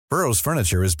Burrow's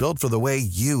furniture is built for the way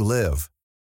you live.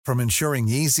 From ensuring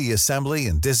easy assembly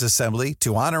and disassembly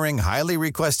to honoring highly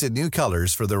requested new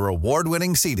colors for their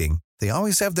award-winning seating, they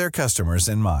always have their customers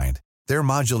in mind. Their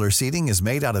modular seating is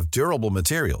made out of durable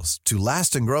materials to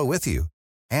last and grow with you.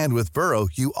 And with Burrow,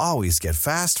 you always get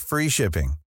fast, free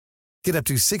shipping. Get up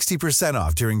to 60%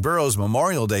 off during Burrow's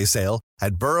Memorial Day sale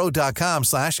at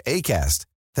burrow.com/ACAST.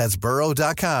 That's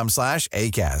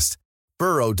burrow.com/ACAST.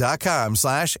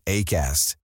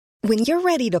 burrow.com/ACAST. When you're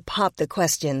ready to pop the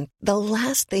question, the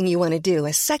last thing you want to do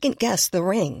is second-guess the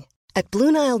ring. At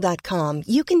BlueNile.com,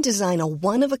 you can design a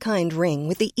one-of-a-kind ring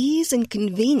with the ease and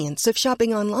convenience of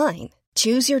shopping online.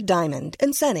 Choose your diamond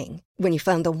and setting. When you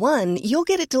find the one, you'll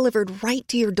get it delivered right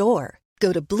to your door.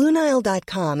 Go to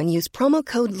BlueNile.com and use promo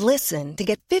code LISTEN to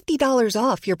get $50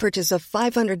 off your purchase of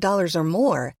 $500 or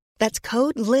more. That's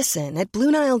code LISTEN at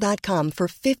BlueNile.com for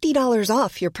 $50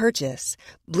 off your purchase.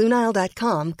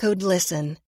 BlueNile.com, code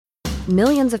LISTEN.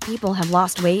 Millions of people have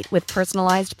lost weight with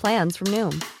personalized plans from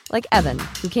Noom. Like Evan,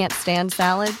 who can't stand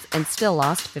salads and still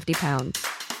lost 50 pounds.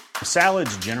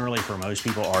 Salads generally for most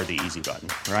people are the easy button,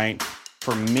 right?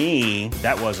 For me,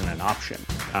 that wasn't an option.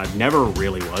 I never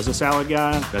really was a salad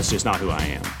guy. That's just not who I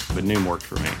am. But Noom worked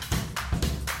for me.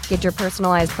 Get your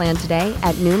personalized plan today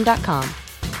at Noom.com.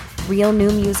 Real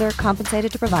Noom user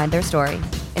compensated to provide their story.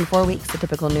 In 4 weeks, the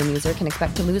typical Noom user can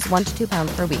expect to lose 1 to 2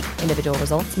 pounds per week. Individual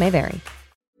results may vary.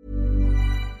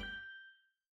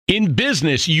 In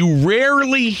business, you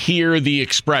rarely hear the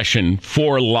expression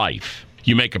 "for life."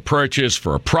 You make a purchase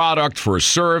for a product, for a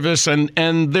service, and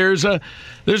there's a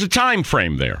time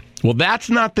frame there. Well, that's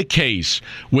not the case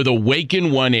with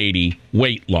Awaken 180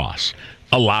 weight loss.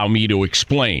 Allow me to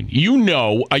explain. You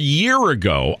know, a year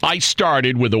ago, I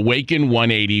started with Awaken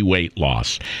 180 weight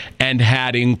loss and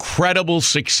had incredible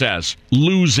success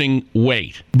losing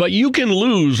weight. But you can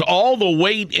lose all the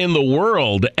weight in the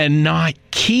world and not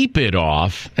keep it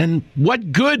off. And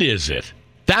what good is it?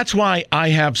 That's why I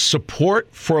have support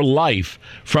for life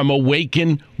from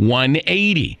Awaken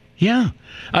 180. Yeah.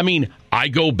 I mean, I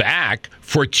go back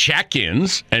for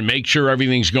check-ins and make sure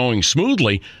everything's going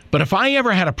smoothly. But if I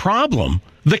ever had a problem,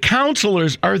 the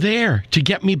counselors are there to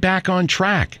get me back on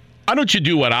track. Why don't you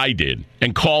do what I did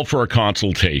and call for a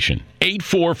consultation?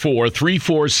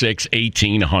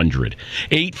 844-346-1800.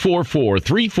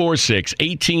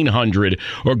 844-346-1800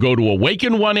 or go to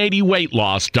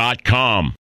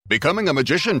awaken180weightloss.com. Becoming a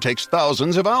magician takes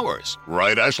thousands of hours.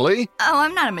 Right, Ashley? Oh,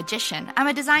 I'm not a magician. I'm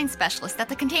a design specialist at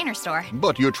the Container Store.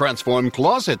 But you transform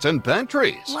closets and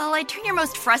pantries. Well, I turn your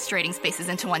most frustrating spaces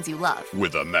into ones you love.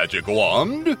 With a magic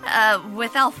wand?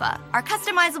 With Alpha, our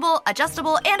customizable,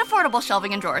 adjustable, and affordable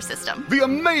shelving and drawer system. The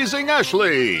amazing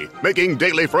Ashley! Making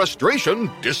daily frustration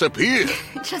disappear.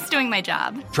 Just doing my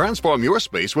job. Transform your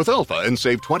space with Alpha and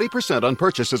save 20% on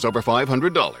purchases over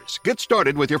 $500. Get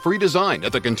started with your free design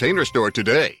at the Container Store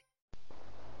today.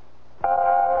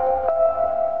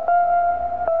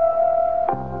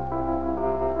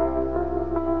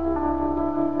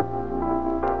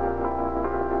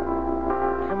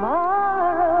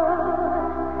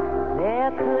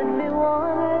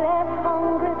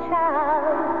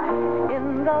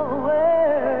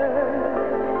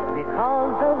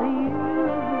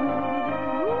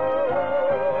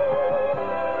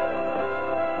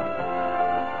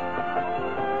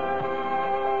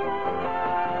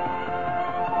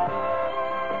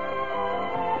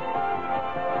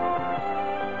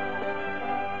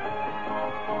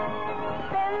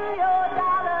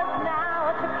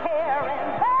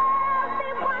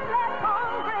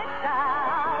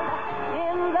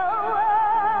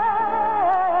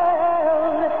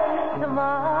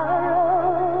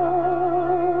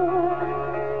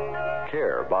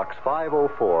 Box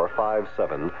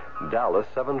 50457, Dallas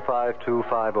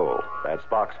 75250. That's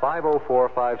Box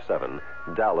 50457,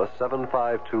 Dallas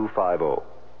 75250.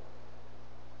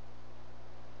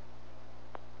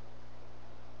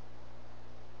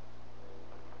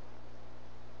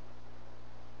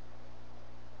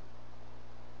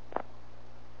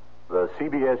 The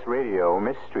CBS Radio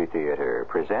Mystery Theater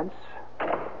presents...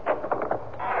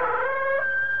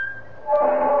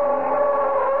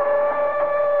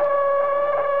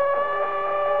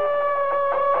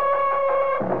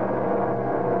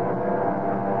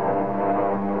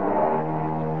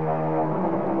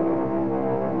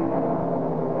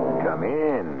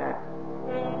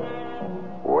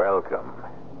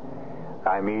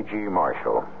 I'm E.G.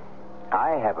 Marshall.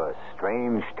 I have a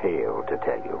strange tale to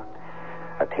tell you.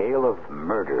 A tale of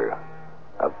murder,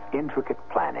 of intricate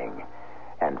planning,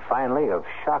 and finally of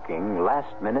shocking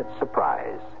last-minute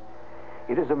surprise.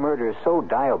 It is a murder so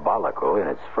diabolical in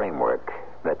its framework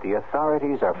that the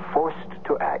authorities are forced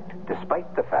to act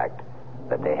despite the fact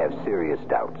that they have serious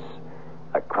doubts.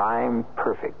 A crime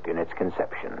perfect in its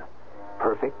conception,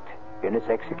 perfect in its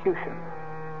execution.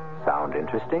 Sound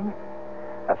interesting?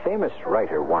 A famous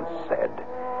writer once said,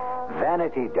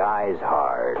 "Vanity dies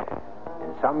hard.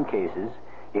 In some cases,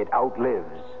 it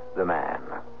outlives the man."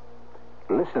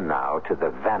 Listen now to the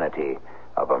vanity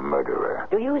of a murderer.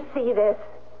 Do you see this?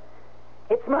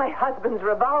 It's my husband's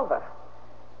revolver.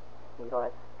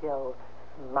 You're still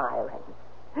smiling,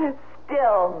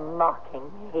 still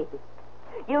mocking me.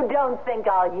 You don't think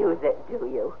I'll use it, do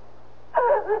you?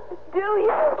 Do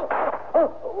you?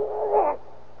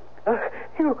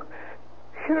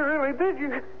 You really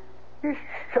did. You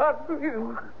shot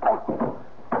me.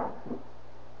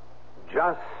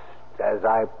 Just as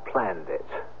I planned it.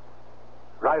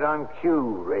 Right on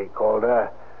cue, Ray Calder.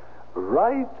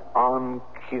 Right on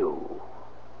cue.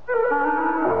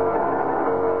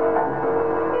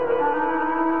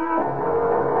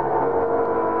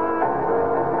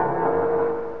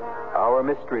 Our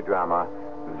mystery drama,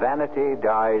 Vanity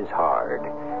Dies Hard,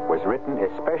 was written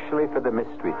especially for the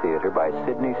Mystery Theater by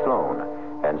Sidney Sloan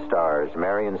and stars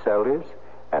Marion Selders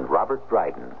and Robert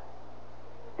Dryden.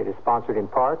 It is sponsored in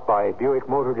part by Buick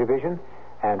Motor Division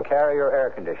and Carrier Air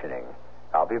Conditioning.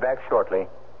 I'll be back shortly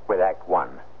with Act One.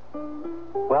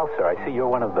 Well, sir, I see you're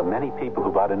one of the many people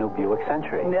who bought a new Buick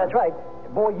Century. That's right.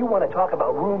 Boy, you want to talk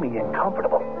about roomy and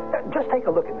comfortable. Just take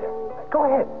a look in there. Go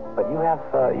ahead. But you have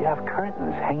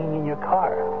curtains hanging in your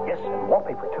car. Yes, and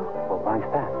wallpaper, too. Well, why's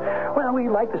that? Well, we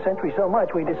like the Century so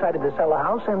much, we decided to sell the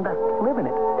house and live in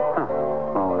it. Huh.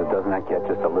 Oh, doesn't that get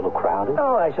just a little crowded?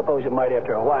 Oh, I suppose it might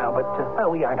after a while, but,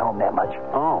 we aren't home that much.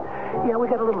 Oh. Yeah, we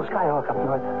got a little Skyhawk up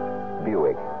north.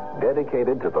 Buick,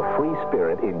 dedicated to the free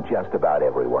spirit in just about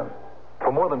everyone.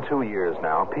 For more than 2 years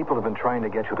now, people have been trying to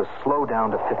get you to slow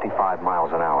down to 55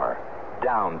 miles an hour,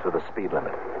 down to the speed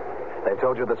limit. They've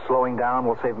told you that slowing down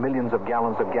will save millions of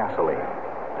gallons of gasoline.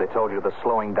 They told you that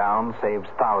slowing down saves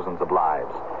thousands of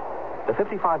lives. The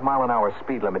 55-mile-an-hour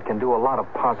speed limit can do a lot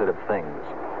of positive things.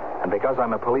 And because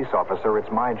I'm a police officer,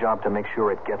 it's my job to make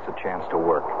sure it gets a chance to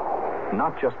work.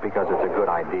 Not just because it's a good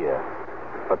idea,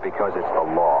 but because it's the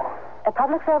law. A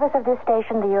public service of this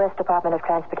station, the U.S. Department of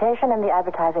Transportation, and the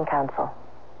Advertising Council.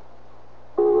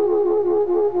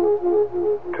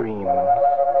 Dreams.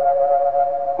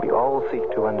 We all seek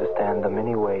to understand the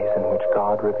many ways in which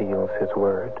God reveals His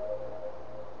Word.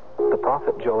 The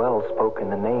prophet Joel spoke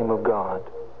in the name of God.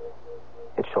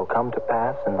 It shall come to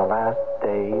pass in the last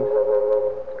days,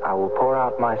 I will pour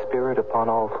out my Spirit upon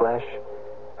all flesh,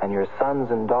 and your sons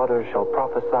and daughters shall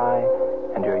prophesy,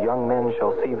 and your young men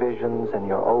shall see visions, and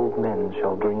your old men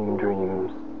shall dream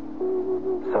dreams.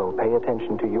 So pay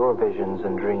attention to your visions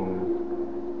and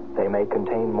dreams. They may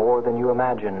contain more than you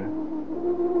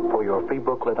imagine. For your free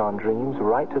booklet on dreams,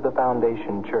 write to the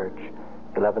Foundation Church,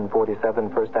 1147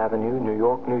 First Avenue, New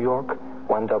York, New York,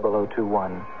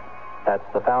 10021. That's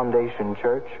the Foundation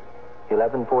Church,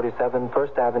 1147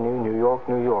 First Avenue, New York,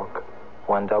 New York,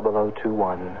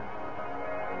 10021.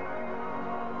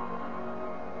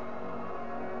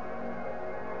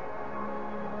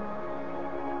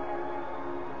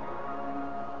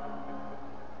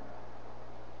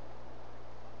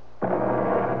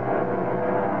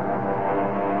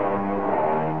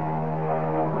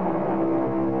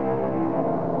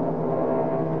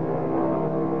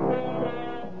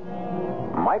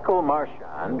 Michael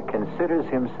Marchand considers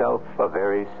himself a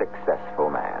very successful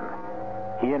man.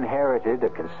 He inherited a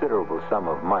considerable sum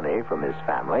of money from his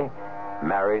family,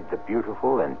 married the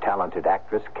beautiful and talented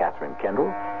actress Catherine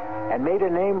Kendall, and made a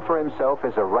name for himself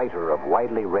as a writer of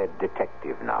widely read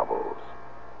detective novels.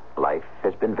 Life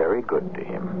has been very good to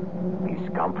him. He's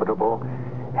comfortable,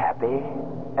 happy,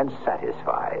 and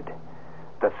satisfied.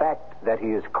 The fact that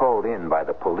he is called in by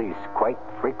the police quite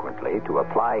frequently to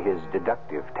apply his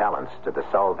deductive talents to the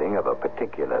solving of a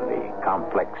particularly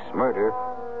complex murder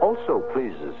also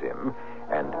pleases him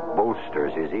and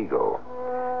bolsters his ego.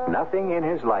 Nothing in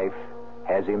his life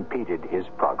has impeded his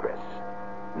progress.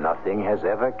 Nothing has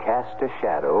ever cast a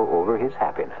shadow over his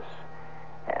happiness.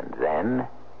 And then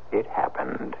it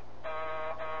happened.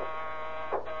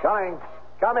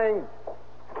 Coming.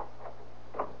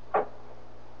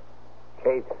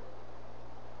 Kate,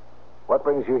 what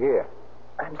brings you here?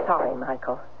 I'm sorry,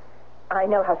 Michael. I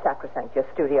know how sacrosanct your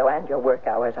studio and your work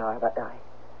hours are, but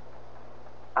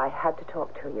I had to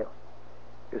talk to you.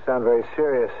 You sound very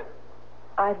serious.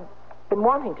 I've been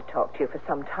wanting to talk to you for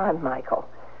some time, Michael.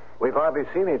 We've hardly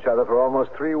seen each other for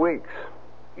almost 3 weeks.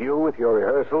 You with your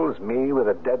rehearsals, me with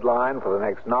a deadline for the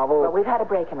next novel. Well, we've had a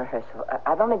break in rehearsal.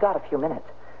 I've only got a few minutes.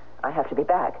 I have to be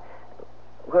back.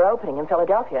 We're opening in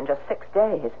Philadelphia in just 6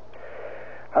 days.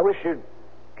 I wish you'd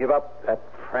give up that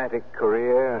frantic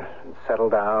career and settle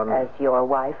down. As your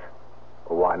wife?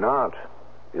 Well, why not?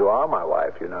 You are my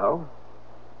wife, you know.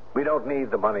 We don't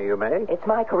need the money you make. It's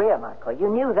my career, Michael. You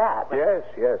knew that. But...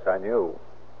 Yes, I knew.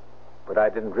 But I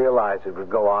didn't realize it would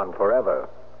go on forever.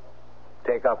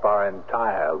 Take up our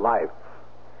entire life.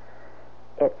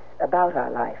 It's about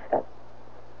our life that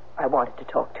I wanted to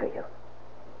talk to you.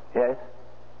 Yes?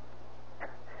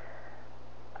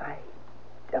 I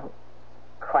don't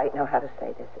quite know how to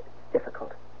say this. It's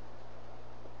difficult.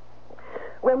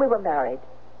 When we were married,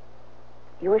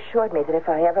 you assured me that if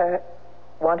I ever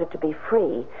wanted to be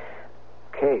free...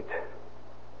 Kate,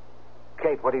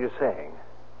 what are you saying?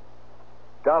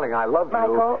 Darling, I love you.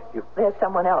 Michael, there's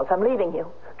someone else. I'm leaving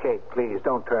you. Kate, please,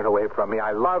 don't turn away from me.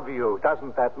 I love you.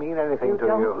 Doesn't that mean anything to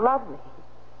you? You don't love me.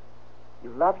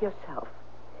 You love yourself.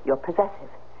 You're possessive.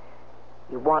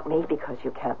 You want me because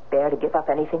you can't bear to give up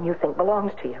anything you think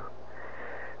belongs to you.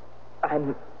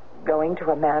 I'm going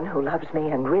to a man who loves me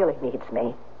and really needs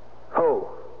me. Who?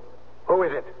 Who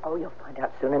is it? Oh, you'll find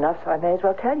out soon enough, so I may as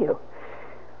well tell you.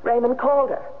 Raymond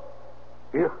Calder.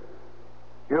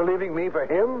 You're leaving me for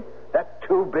him? That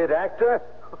two-bit actor?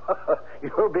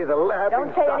 You'll be the laughing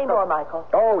Don't say any more, Michael.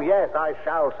 Oh, yes, I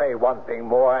shall say one thing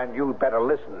more, and you'd better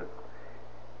listen.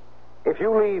 If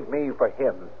you leave me for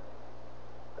him,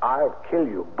 I'll kill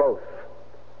you both.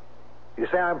 You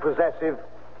say I'm possessive?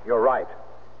 You're right.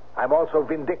 I'm also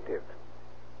vindictive.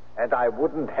 And I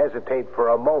wouldn't hesitate for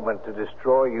a moment to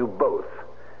destroy you both.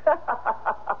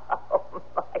 Oh,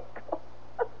 Michael.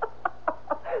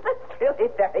 That's really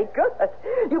very good.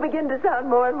 You begin to sound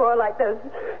more and more like those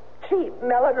cheap,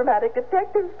 melodramatic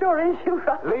detective stories you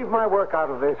write. Leave my work out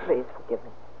of this. Please forgive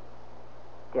me,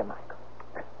 dear Michael.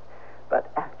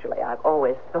 But actually, I've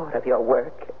always thought of your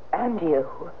work and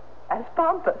you as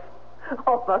pompous,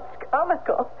 almost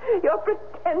comical. Your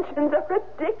pretensions are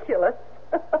ridiculous.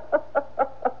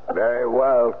 Very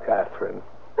well, Catherine.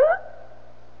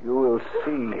 You will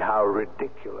see how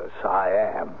ridiculous I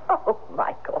am. Oh,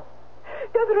 Michael.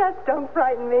 Your threats don't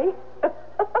frighten me.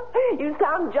 You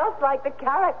sound just like the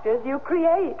characters you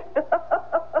create.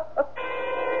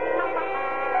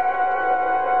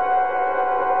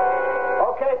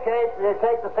 Okay, Kate, did they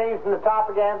take the scene from the top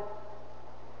again?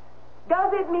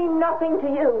 Does it mean nothing to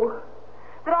you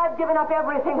that I've given up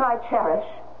everything I cherish,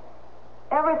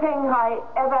 everything I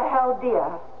ever held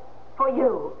dear, for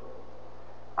you?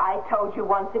 I told you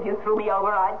once if you threw me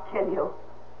over, I'd kill you.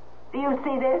 Do you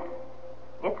see this?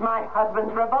 It's my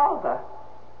husband's revolver.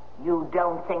 You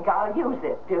don't think I'll use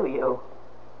it, do you?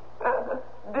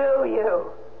 Do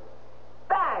you?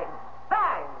 Bang!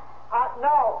 Bang!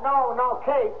 No,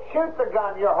 Kate. Shoot the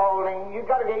gun you're holding. You've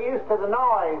got to get used to the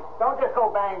noise. Don't just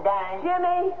go bang, bang.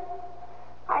 Jimmy,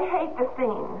 I hate the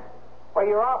scene. Well,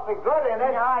 you're awfully good in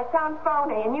it. No, I sound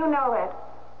phony, and you know it.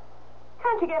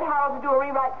 Can't you get Harold to do a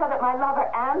rewrite so that my lover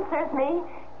answers me?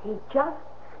 He just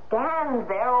stands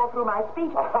there all through my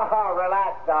speech. Oh,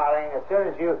 relax, darling. As soon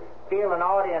as you feel an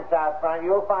audience out front,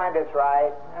 you'll find it's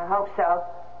right. I hope so.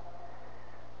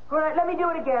 All right, let me do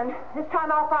it again. This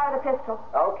time I'll fire the pistol.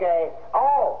 Okay.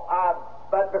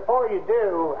 But before you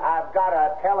do, I've got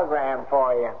a telegram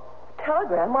for you.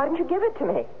 Telegram? Why didn't you give it to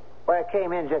me? Well, it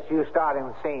came in just you starting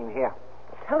the scene here.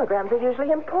 Telegrams are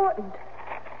usually important.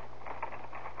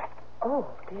 Oh,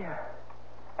 dear.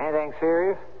 Anything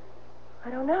serious?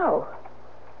 I don't know.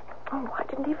 Oh, why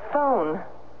didn't he phone?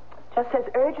 Just says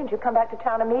urgent. You come back to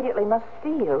town immediately. Must see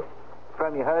you.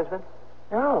 From your husband?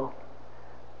 No.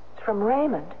 It's from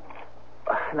Raymond.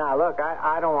 Now, look,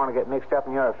 I don't want to get mixed up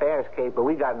in your affairs, Kate, but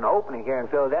we got an opening here in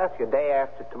Philadelphia day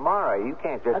after tomorrow. You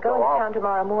can't just I'll go into town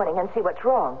tomorrow morning and see what's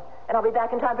wrong. And I'll be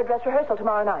back in time for dress rehearsal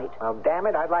tomorrow night. Well, damn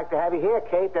it, I'd like to have you here,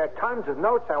 Kate. There are tons of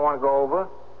notes I want to go over.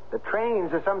 The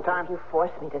trains are sometimes... If you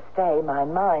force me to stay, my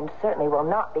mind certainly will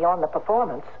not be on the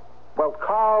performance. Well,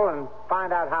 call and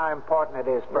find out how important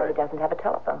it is first. No, he doesn't have a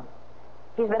telephone.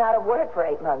 He's been out of work for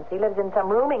 8 months. He lives in some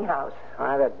rooming house.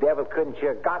 Why, the devil couldn't you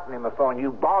have gotten him a phone? You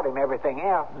bought him everything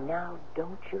else. Now,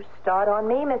 don't you start on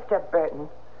me, Mr. Burton.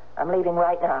 I'm leaving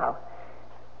right now.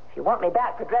 If you want me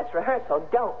back for dress rehearsal,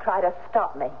 don't try to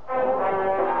stop me.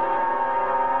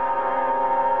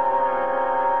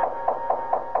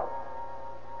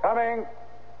 Coming.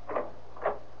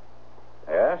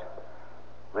 Yes?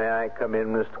 May I come in,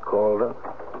 Mr. Calder?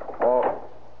 Oh,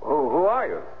 who are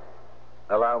you?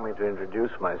 Allow me to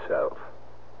introduce myself.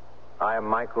 I am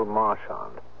Michael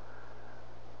Marchand.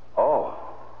 Oh,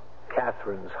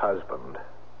 Catherine's husband.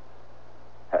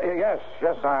 Yes,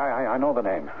 I know the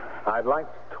name. I'd like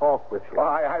to talk with you. Well,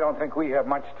 I don't think we have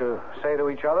much to say to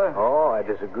each other. Oh, I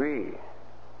disagree.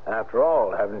 After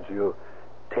all, haven't you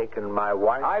taken my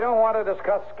wife? I don't want to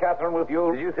discuss Catherine with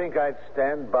you. Did you think I'd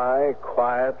stand by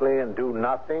quietly and do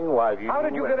nothing while you... How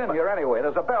did you get in here anyway?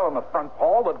 There's a bell in the front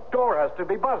hall. The door has to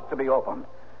be buzzed to be opened.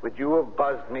 Would you have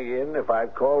buzzed me in if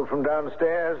I'd called from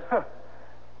downstairs?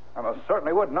 I most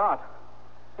certainly would not.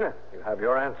 You have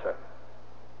your answer.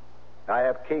 I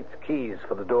have Kate's keys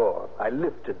for the door. I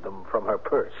lifted them from her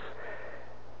purse.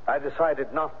 I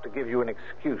decided not to give you an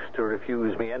excuse to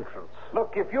refuse me entrance.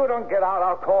 Look, if you don't get out,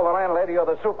 I'll call the landlady or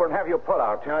the super and have you put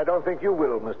out. I don't think you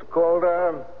will, Mr.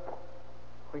 Calder.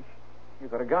 You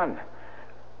got a gun.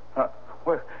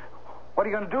 What are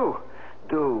you going to do?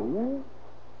 Do?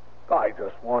 I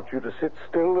just want you to sit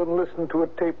still and listen to a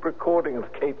tape recording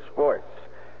of Kate's voice.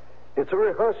 It's a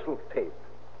rehearsal tape.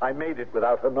 I made it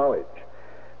without her knowledge.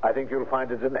 I think you'll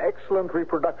find it an excellent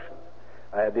reproduction.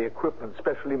 I had the equipment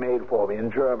specially made for me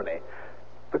in Germany.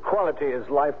 The quality is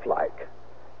lifelike.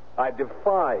 I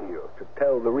defy you to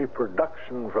tell the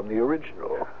reproduction from the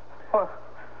original. Why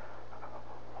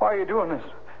are you doing this?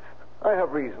 I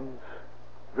have reasons.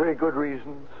 Very good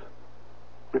reasons.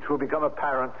 Which will become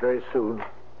apparent very soon.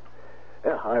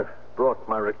 I've brought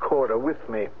my recorder with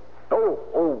me.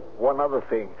 Oh, one other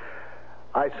thing.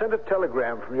 I sent a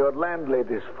telegram from your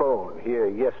landlady's phone here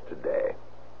yesterday.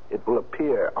 It will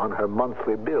appear on her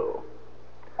monthly bill.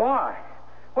 Why?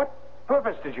 What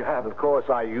purpose did you have? Of course,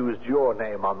 I used your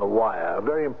name on the wire, a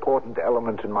very important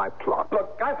element in my plot.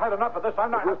 Look, I've had enough of this.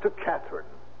 I'm not... It was to Catherine.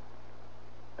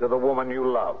 To the woman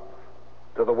you love.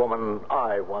 To the woman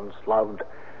I once loved.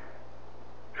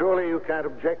 Surely you can't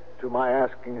object to my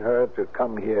asking her to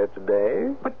come here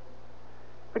today?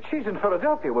 But she's in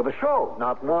Philadelphia with a show.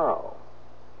 Not now.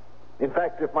 In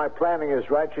fact, if my planning is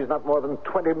right, she's not more than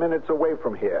 20 minutes away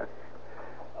from here.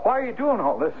 Why are you doing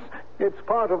all this? It's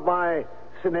part of my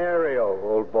scenario,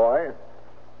 old boy.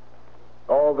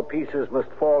 All the pieces must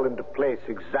fall into place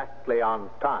exactly on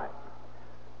time.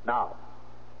 Now,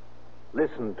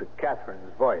 listen to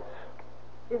Catherine's voice.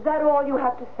 Is that all you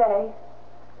have to say?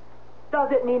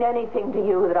 Does it mean anything to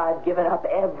you that I've given up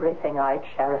everything I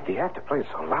cherish? You have to play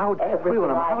so loud. Everything Everyone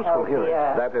in the I house held will hear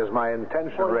dear. it. That is my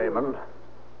intention, Raymond.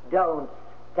 Don't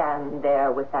stand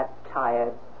there with that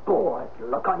tired, bored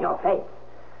look on your face.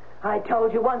 I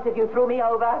told you once if you threw me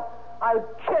over, I'd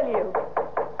kill you.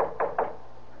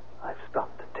 I've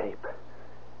stopped the tape.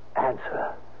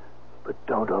 Answer, but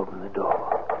don't open the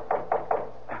door.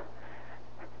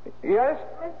 Yes?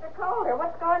 Mr. Calder,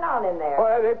 what's going on in there?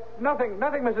 Well, it's nothing,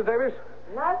 Mrs. Davis.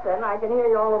 Nothing. I can hear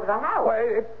you all over the house.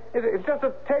 Well, it's just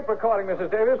a tape recording,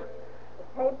 Mrs. Davis.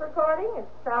 Tape recording? It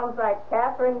sounds like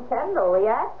Catherine Kendall, the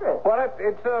actress. Well,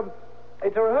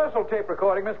 it's a rehearsal tape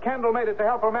recording. Miss Kendall made it to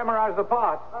help her memorize the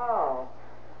part. Oh.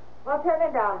 Well, turn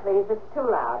it down, please. It's too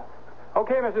loud.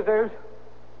 Okay, Mrs. Davis.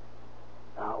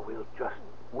 Now, we'll just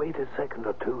wait a second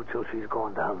or two till she's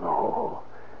gone down the hall.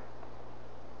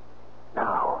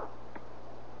 Now.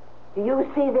 Do you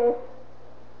see this?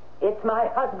 It's my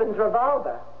husband's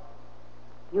revolver.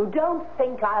 You don't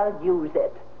think I'll use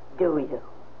it, do you?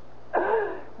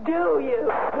 Do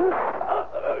you?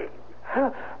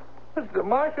 Mr.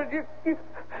 Marshall, you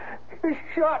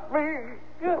shot me.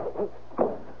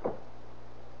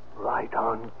 Right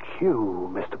on cue,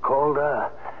 Mr. Calder.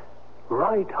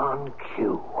 Right on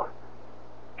cue.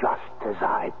 Just as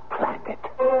I planned it.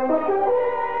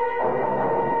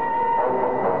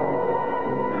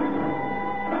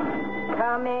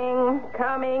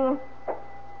 Coming.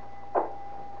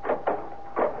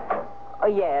 Oh,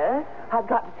 yes? I've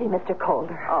got to see Mr.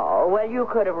 Calder. Oh, well, you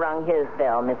could have rung his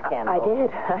bell, Miss Kendall.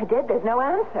 I did. There's no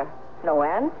answer. No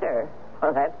answer?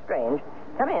 Well, that's strange.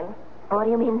 Come in. What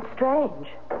do you mean, strange?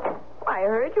 I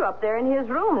heard you up there in his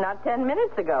room not 10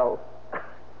 minutes ago.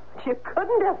 You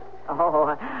couldn't have.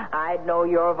 Oh, I'd know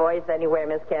your voice anywhere,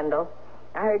 Miss Kendall.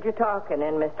 I heard you talking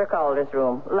in Mr. Calder's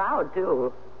room. Loud,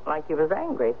 too. Like you was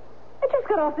angry. I just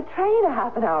got off the train a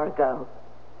half an hour ago.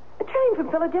 A train from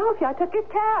Philadelphia. I took your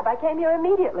cab. I came here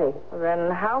immediately.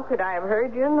 Then how could I have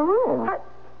heard you in the room?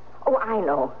 Oh, I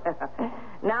know.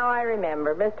 Now I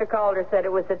remember. Mr. Calder said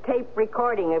it was a tape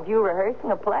recording of you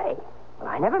rehearsing a play. Well,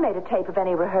 I never made a tape of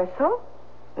any rehearsal.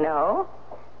 No?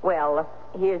 Well,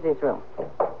 here's his room.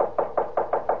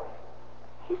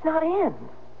 He's not in.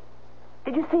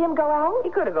 Did you see him go out? He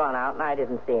could have gone out, and I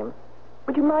didn't see him.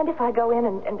 Would you mind if I go in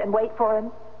and wait for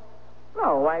him?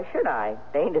 No, why should I?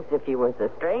 It ain't as if he was a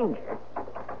stranger.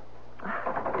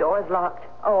 The door's locked.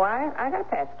 Oh, I got a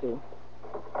pass key.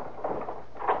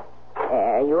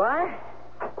 There you are.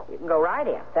 You can go right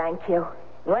in. Thank you.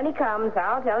 When he comes,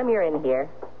 I'll tell him you're in here.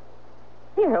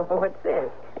 Here, what's this?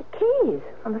 The keys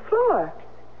on the floor.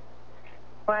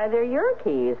 Why, they're your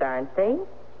keys, aren't they?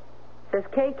 There's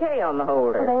KK on the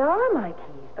holder. Well, they are my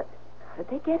keys, but how did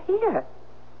they get here?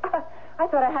 I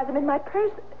thought I had them in my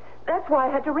purse. That's why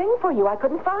I had to ring for you. I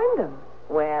couldn't find them.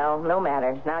 Well, no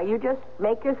matter. Now you just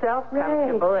make yourself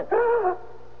comfortable. And...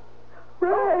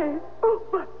 Ray! Oh,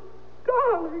 my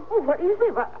darling. Oh, what is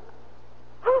it?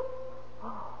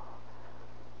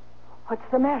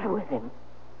 What's the matter with him?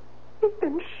 He's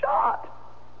been shot.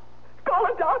 Call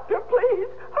a doctor, please.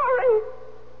 Hurry.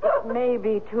 It may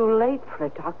be too late for a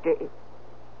doctor.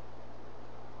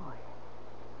 Oh,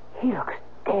 he looks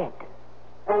dead.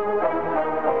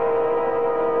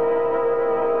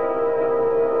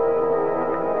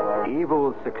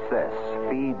 Evil success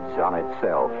feeds on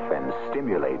itself and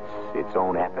stimulates its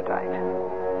own appetite.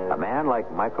 A man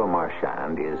like Michael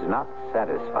Marchand is not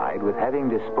satisfied with having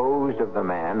disposed of the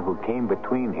man who came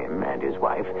between him and his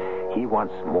wife. He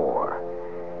wants more.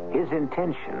 His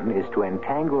intention is to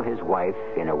entangle his wife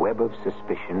in a web of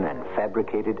suspicion and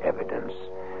fabricated evidence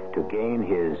to gain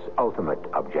his ultimate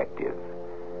objective: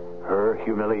 her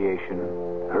humiliation,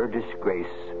 her disgrace,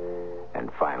 and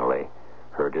finally,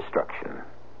 her destruction.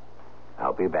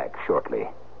 I'll be back shortly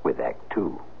with Act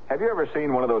 2. Have you ever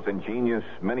seen one of those ingenious,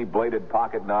 many-bladed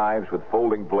pocket knives with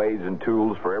folding blades and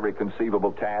tools for every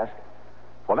conceivable task?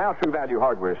 Well, now True Value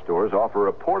hardware stores offer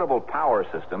a portable power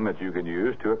system that you can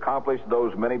use to accomplish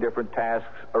those many different tasks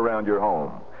around your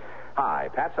home. Hi,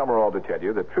 Pat Summerall to tell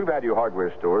you that True Value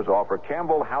hardware stores offer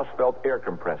Campbell Housefelt air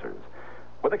compressors.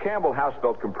 With a Campbell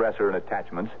Housefelt compressor and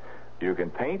attachments, you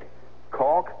can paint,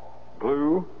 caulk,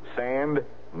 glue, sand,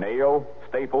 nail,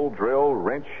 staple, drill,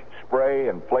 wrench, spray,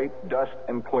 inflate, dust,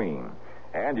 and clean.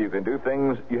 And you can do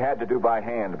things you had to do by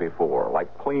hand before,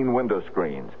 like clean window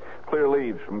screens, clear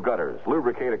leaves from gutters,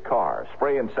 lubricate a car,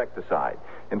 spray insecticide,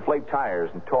 inflate tires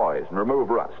and toys, and remove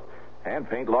rust, and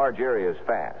paint large areas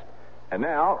fast. And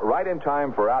now, right in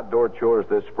time for outdoor chores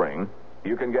this spring,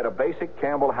 you can get a basic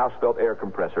Campbell Housefelt air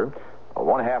compressor, a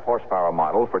 1.5 horsepower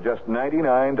model, for just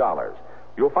 $99.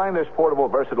 You'll find this portable,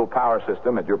 versatile power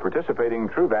system at your participating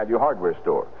True Value hardware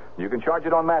store. You can charge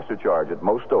it on MasterCharge at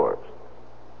most stores.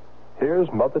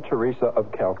 Here's Mother Teresa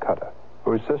of Calcutta,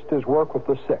 whose sisters work with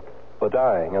the sick, the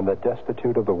dying, and the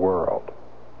destitute of the world.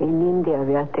 In India,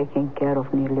 we are taking care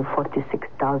of nearly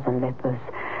 46,000 lepers.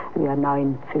 We are now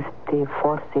in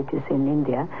 54 cities in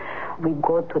India. We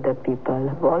go to the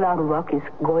people. All our work is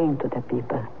going to the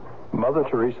people. Mother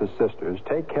Teresa's sisters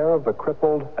take care of the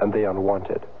crippled and the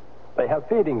unwanted. They have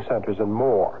feeding centers and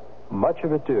more, much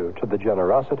of it due to the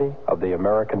generosity of the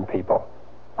American people.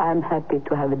 I'm happy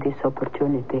to have this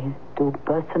opportunity to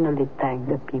personally thank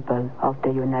the people of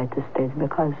the United States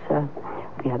because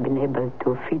we have been able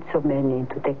to feed so many,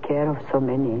 to take care of so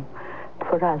many.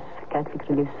 For us, Catholic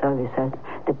Relief Service,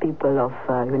 the people of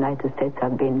United States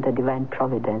have been the divine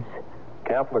providence.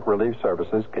 Catholic Relief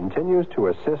Services continues to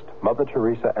assist Mother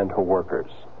Teresa and her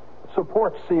workers.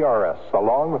 Support CRS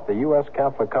along with the U.S.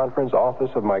 Catholic Conference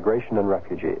Office of Migration and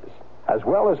Refugees, as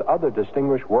well as other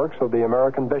distinguished works of the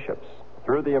American bishops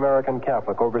through the American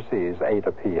Catholic Overseas Aid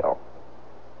Appeal.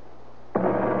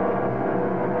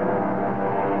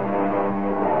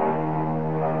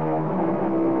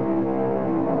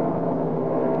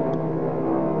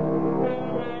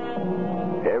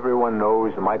 Everyone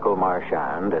knows Michael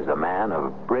Marchand as a man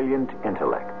of brilliant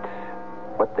intellect.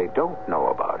 What they don't know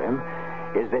about him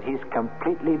is that he's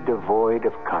completely devoid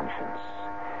of conscience.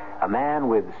 A man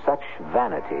with such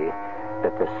vanity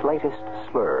that the slightest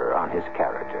slur on his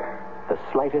character, the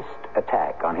slightest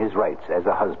attack on his rights as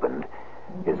a husband,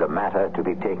 is a matter to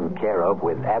be taken care of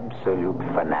with absolute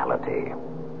finality.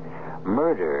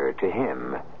 Murder, to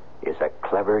him, is a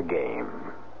clever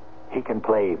game. He can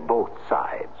play both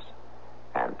sides,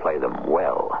 and play them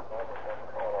well.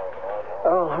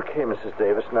 Oh, okay, Mrs.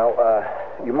 Davis. Now,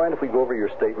 you mind if we go over your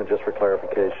statement just for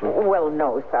clarification? Well,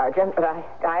 no, Sergeant, but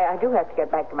I do have to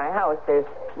get back to my house. There's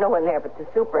no one there but the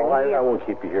super. Well, I won't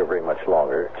keep you here very much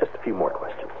longer. Just a few more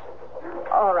questions.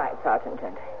 All right, Sergeant.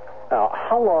 Now,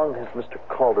 how long has Mr.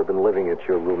 Calder been living at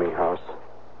your rooming house?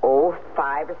 Oh,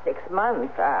 5 or 6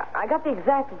 months. I got the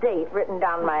exact date written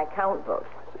down in my account book.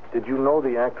 Did you know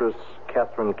the actress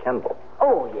Catherine Kendall?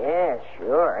 Oh, yeah,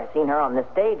 sure. I've seen her on the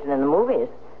stage and in the movies.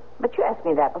 But you asked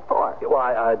me that before.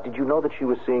 Well, did you know that she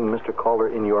was seeing Mr. Calder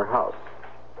in your house?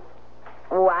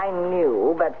 Oh, I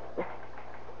knew, but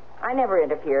I never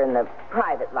interfere in the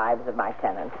private lives of my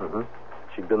tenants. Mm-hmm.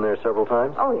 She'd been there several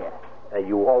times? Oh, yeah.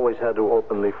 You always had to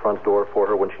open the front door for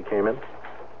her when she came in?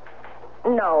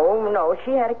 No,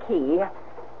 she had a key.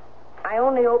 I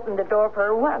only opened the door for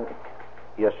her once.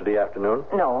 Yesterday afternoon?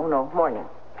 No, morning.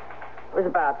 It was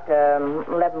about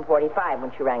 11:45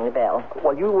 when she rang the bell.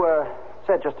 Well, you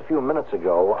said just a few minutes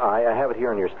ago, I have it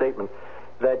here in your statement,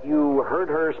 that you heard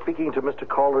her speaking to Mr.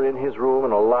 Calder in his room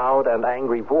in a loud and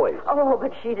angry voice. Oh,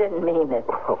 but she didn't mean it.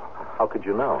 Oh, how could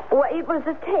you know? Well, it was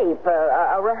a tape,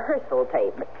 a rehearsal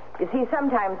tape. You see,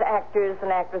 sometimes actors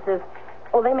and actresses,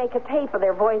 they make a tape of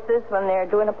their voices when they're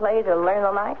doing a play to learn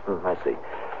the lines. I see.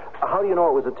 How do you know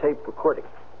it was a tape recording?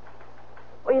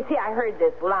 Well, you see, I heard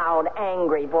this loud,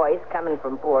 angry voice coming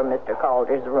from poor Mr.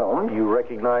 Calder's room. You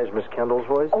recognize Miss Kendall's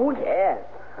voice? Oh, yes.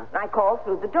 And I called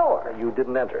through the door. You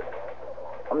didn't enter.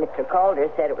 Well, Mr. Calder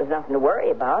said it was nothing to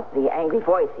worry about. The angry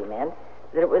voice, he meant.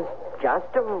 That it was just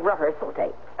a rehearsal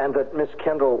tape. And that Miss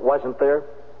Kendall wasn't there?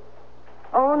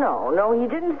 Oh, no, he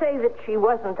didn't say that she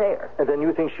wasn't there. And then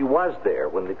you think she was there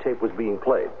when the tape was being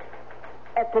played?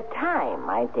 At the time,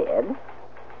 I did.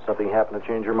 Something happened to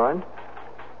change your mind?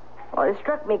 Well, it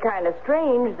struck me kind of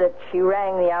strange that she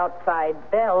rang the outside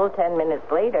bell 10 minutes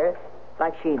later,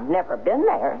 like she'd never been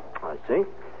there. I see.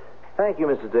 Thank you,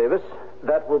 Mrs. Davis.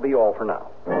 That will be all for now.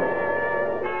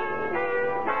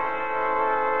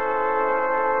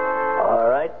 All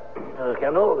right, Mrs.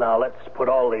 Kendall, now let's put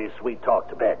all the sweet talk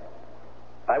to bed.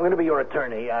 I'm going to be your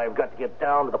attorney. I've got to get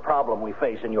down to the problem we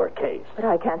face in your case. But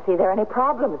I can't see there are any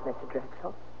problems, Mr.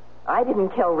 Drexel. I didn't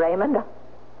kill Raymond.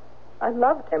 I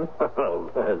loved him. Well,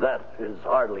 that is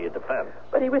hardly a defense.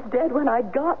 But he was dead when I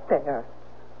got there.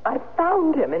 I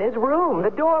found him in his room. The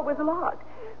door was locked.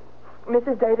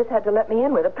 Mrs. Davis had to let me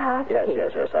in with a pass key.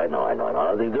 Yes, I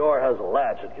know. The door has a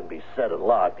latch that can be set and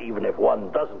locked even if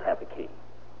one doesn't have a key.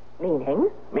 Meaning?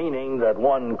 Meaning that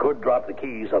one could drop the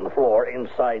keys on the floor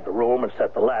inside the room and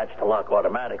set the latch to lock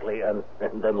automatically and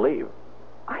then leave.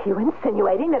 Are you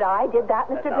insinuating that I did that,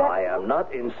 Mr. Drexel? No, I am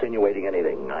not insinuating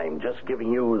anything. I'm just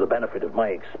giving you the benefit of my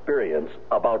experience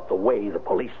about the way the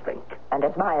police think. And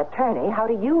as my attorney, how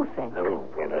do you think?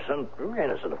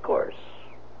 Innocent, of course.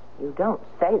 You don't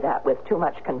say that with too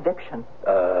much conviction.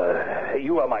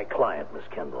 You are my client, Miss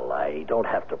Kendall. I don't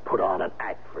have to put on an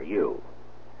act for you.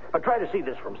 But try to see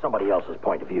this from somebody else's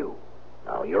point of view.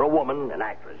 Now, you're a woman, an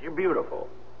actress. You're beautiful.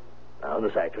 Now,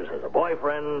 this actress has a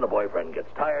boyfriend. The boyfriend gets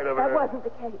tired of her. That wasn't the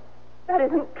case. That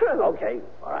isn't true. Okay,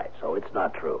 all right. So it's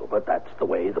not true. But that's the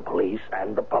way the police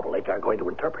and the public are going to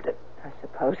interpret it. I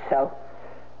suppose so.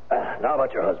 Now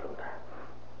about your husband.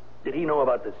 Did he know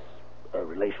about this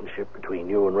relationship between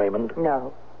you and Raymond?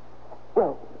 No.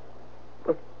 Well,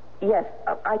 yes,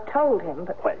 I told him,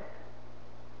 but... When?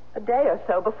 A day or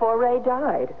so before Ray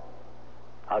died.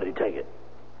 How did he take it?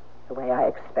 The way I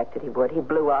expected he would. He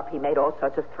blew up. He made all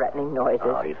sorts of threatening noises.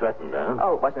 Oh, he threatened, huh?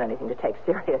 Oh, it wasn't anything to take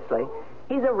seriously.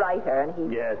 He's a writer, and he...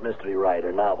 Yes, mystery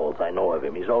writer, novels. I know of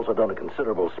him. He's also done a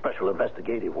considerable special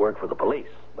investigative work for the police.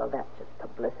 Well, that's just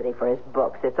publicity for his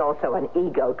books. It's also an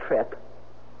ego trip.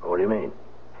 What do you mean?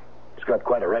 He's got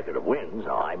quite a record of wins.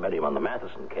 Now, I met him on the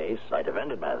Matheson case. I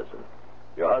defended Matheson.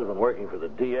 Your husband, working for the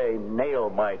DA,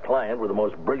 nailed my client with the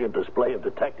most brilliant display of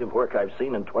detective work I've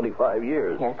seen in 25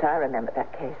 years. Yes, I remember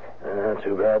that case.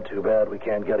 Too bad we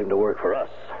can't get him to work for us.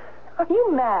 Are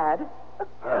you mad?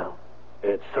 Well,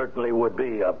 it certainly would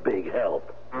be a big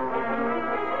help. Oh,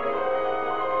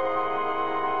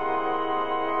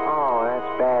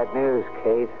 that's bad news,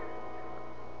 Kate.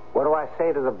 What do I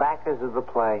say to the backers of the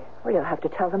play? Well, you'll have to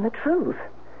tell them the truth.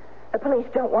 The police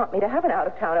don't want me to have an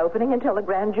out-of-town opening until the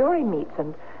grand jury meets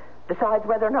and decides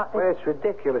whether or not they... Well, it's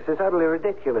ridiculous. It's utterly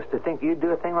ridiculous to think you'd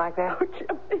do a thing like that. Oh,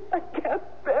 Jimmy, I can't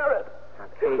bear it. Now,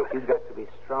 Kate, you've got to be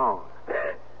strong.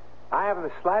 I haven't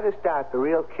the slightest doubt the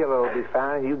real killer will be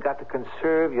found, and you've got to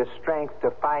conserve your strength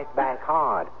to fight back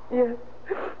hard. Yes.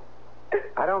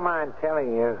 I don't mind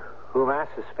telling you whom I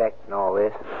suspect in all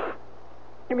this.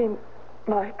 You mean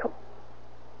Michael?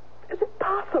 Is it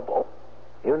possible?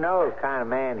 You know the kind of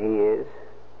man he is.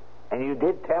 And you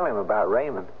did tell him about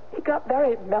Raymond. He got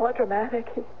very melodramatic.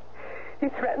 He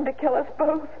threatened to kill us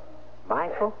both.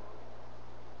 Michael?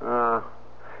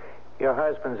 Your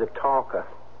husband's a talker,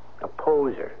 a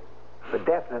poser, but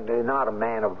definitely not a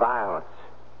man of violence.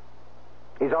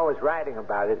 He's always writing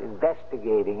about it,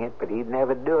 investigating it, but he'd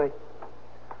never do it.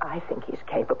 I think he's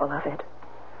capable of it.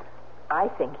 I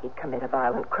think he'd commit a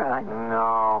violent crime.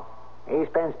 No. He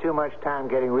spends too much time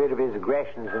getting rid of his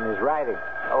aggressions in his writing.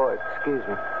 Oh, excuse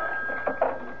me.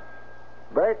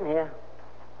 Burton here.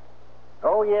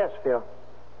 Oh, yes, Phil.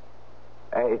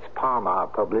 It's Palmer, our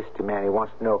publicity man. He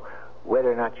wants to know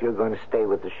whether or not you're going to stay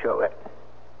with the show.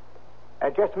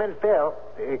 Just a minute, Phil.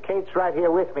 Kate's right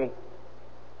here with me.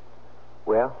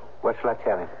 Well, what shall I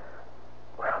tell him?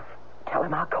 Well, tell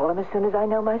him I'll call him as soon as I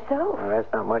know myself. Well,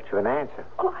 that's not much of an answer.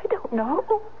 Oh, I don't know.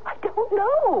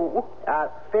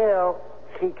 Phil,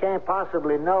 she can't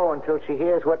possibly know until she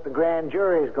hears what the grand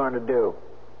jury is going to do.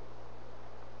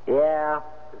 Yeah,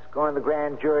 it's going to the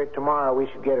grand jury tomorrow. We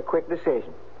should get a quick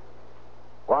decision.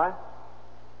 What?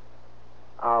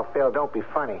 Oh, Phil, don't be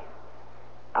funny.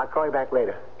 I'll call you back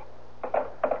later.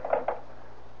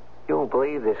 You won't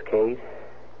believe this, Kate.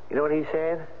 You know what he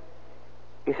said?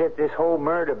 He said this whole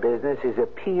murder business is a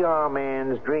PR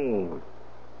man's dream.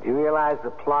 Do you realize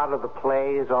the plot of the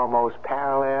play is almost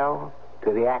parallel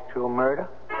to the actual murder?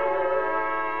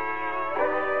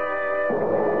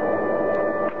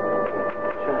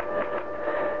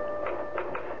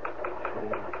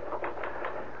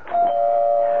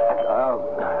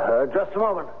 Just a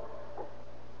moment.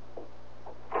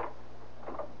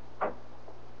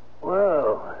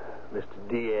 Well, Mr.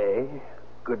 D.A.,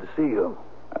 good to see you.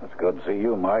 It's good to see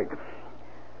you, Mike.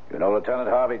 You know Lieutenant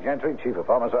Harvey Gentry, Chief of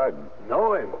Homicide?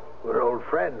 Know him. We're old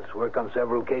friends. Worked on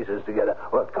several cases together.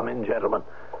 Well, come in, gentlemen.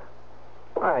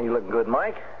 Ah, you look good,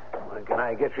 Mike. Can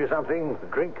I get you something? A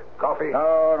drink? Coffee?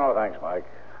 No, thanks, Mike.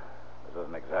 This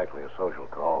isn't exactly a social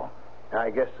call. I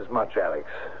guessed as much, Alex.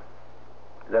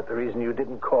 Is that the reason you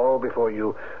didn't call before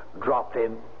you dropped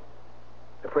in?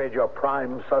 Afraid your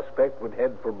prime suspect would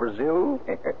head for Brazil?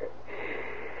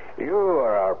 You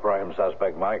are our prime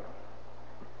suspect, Mike.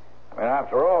 I mean,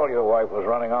 after all, your wife was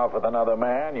running off with another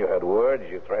man. You had words.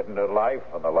 You threatened her life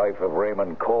and the life of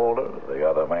Raymond Calder, the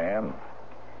other man.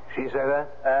 She said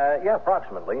that? Yeah,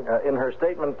 approximately. In her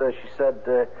statement, she said...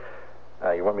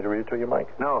 you want me to read it to you, Mike?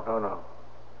 No.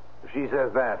 If she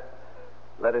says that,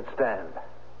 let it stand.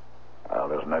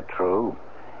 Well, isn't that true?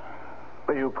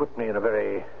 Well, you put me in a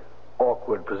very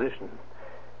awkward position.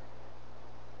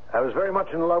 I was very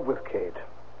much in love with Kate.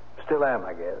 Still am,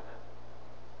 I guess.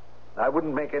 I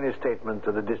wouldn't make any statement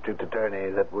to the district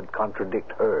attorney that would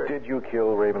contradict her. Did you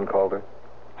kill Raymond Calder?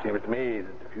 Seems to me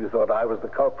that if you thought I was the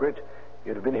culprit,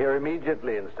 you'd have been here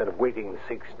immediately instead of waiting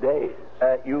 6 days.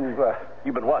 You've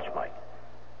been watched, Mike.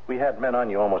 We had men on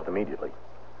you almost immediately.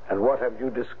 And what have you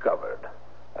discovered?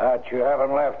 That you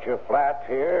haven't left your flat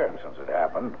here since it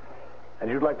happened. And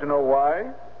you'd like to know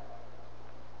why?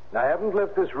 I haven't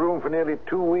left this room for nearly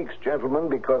 2 weeks, gentlemen,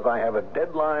 because I have a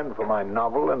deadline for my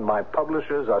novel and my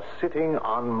publishers are sitting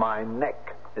on my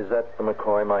neck. Is that the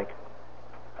McCoy, Mike?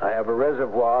 I have a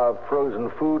reservoir of frozen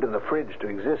food in the fridge to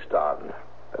exist on,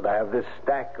 and I have this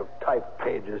stack of typed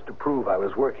pages to prove I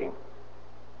was working.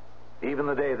 Even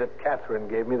the day that Catherine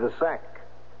gave me the sack.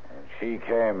 And she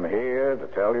came here to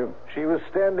tell you? She was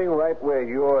standing right where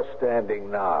you're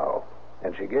standing now,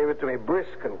 and she gave it to me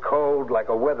brisk and cold like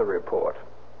a weather report.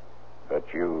 But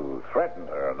you threatened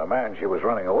her and the man she was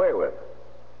running away with.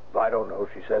 I don't know.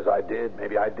 She says I did.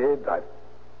 Maybe I did. I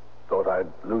thought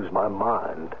I'd lose my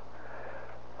mind.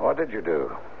 What did you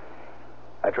do?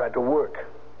 I tried to work.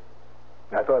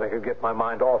 I thought I could get my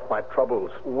mind off my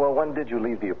troubles. Well, when did you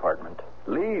leave the apartment?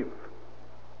 Leave?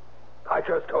 I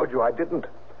just told you I didn't.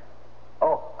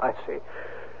 Oh, I see.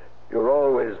 You're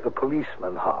always the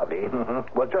policeman, Harvey.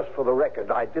 Mm-hmm. Well, just for the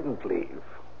record, I didn't leave.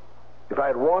 If I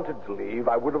had wanted to leave,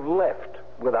 I would have left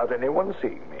without anyone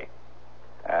seeing me.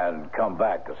 And come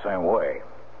back the same way?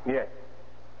 Yes.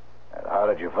 And how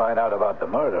did you find out about the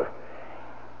murder?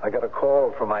 I got a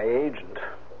call from my agent.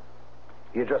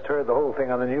 You just heard the whole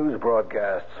thing on the news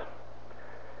broadcasts.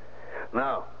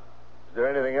 Now, is there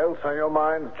anything else on your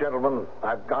minds, gentlemen?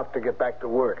 I've got to get back to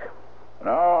work.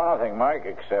 No, nothing, Mike,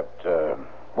 except,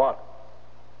 What?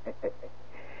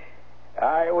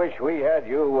 I wish we had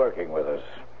you working with us.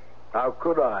 How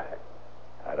could I?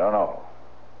 I don't know.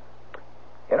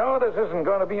 You know, this isn't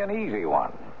going to be an easy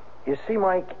one. You see,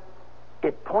 Mike,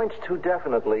 it points too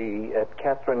definitely at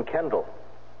Catherine Kendall.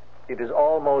 It is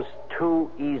almost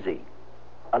too easy.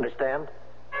 Understand?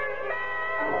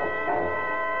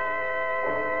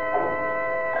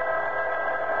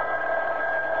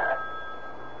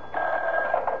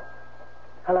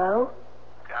 Hello?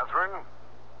 Catherine?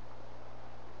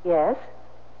 Yes?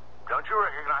 Don't you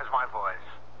recognize my voice?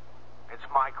 It's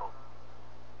Michael.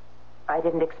 I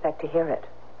didn't expect to hear it.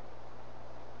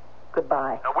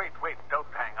 Goodbye. Now, wait. Don't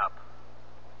hang up.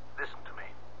 Listen to me.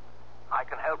 I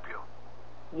can help you.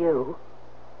 You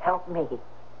help me.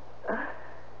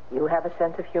 You have a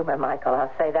sense of humor, Michael.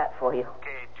 I'll say that for you.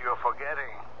 Kate, you're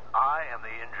forgetting. I am the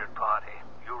injured party.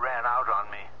 You ran out on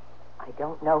me. I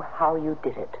don't know how you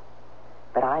did it,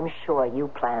 but I'm sure you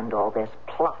planned all this,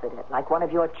 plotted it, like one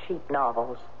of your cheap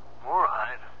novels. All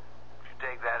right. If you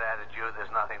take that attitude,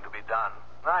 there's nothing to be done.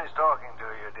 Nice talking to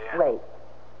you, dear. Wait.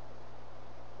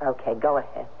 Okay, go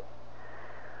ahead.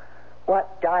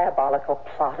 What diabolical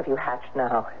plot have you hatched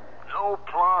now? No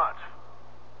plot.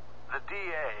 The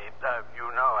DA, you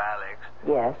know Alex.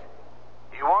 Yes.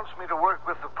 He wants me to work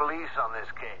with the police on this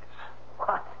case.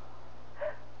 What?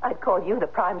 I'd call you the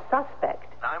prime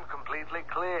suspect. I'm completely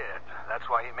cleared. That's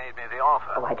why he made me the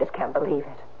offer. Oh, I just can't believe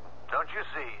it. Don't you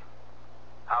see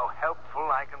how helpful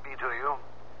I can be to you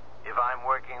if I'm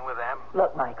working with them?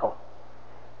 Look, Michael,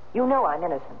 you know I'm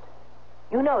innocent.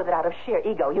 You know that out of sheer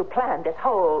ego you planned this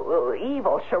whole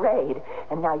evil charade,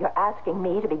 and now you're asking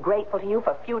me to be grateful to you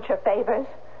for future favors?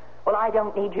 Well, I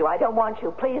don't need you. I don't want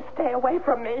you. Please stay away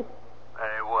from me.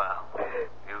 Very well.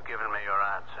 You've given me your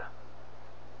answer.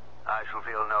 I shall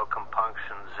feel no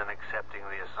compunctions in accepting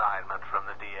the assignment from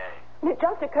the DA. It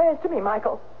just occurs to me,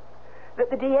 Michael, that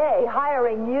the DA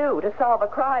hiring you to solve a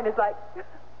crime is like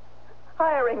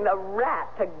hiring the rat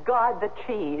to guard the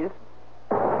cheese.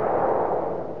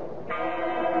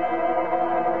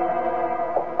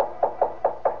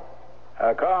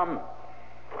 Come.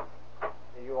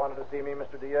 You wanted to see me,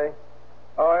 Mr. DA?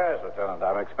 Oh, yes, Lieutenant.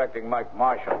 I'm expecting Mike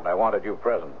Marchand. I wanted you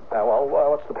present.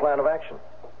 What's the plan of action?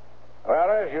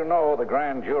 Well, as you know, the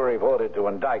grand jury voted to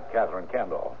indict Catherine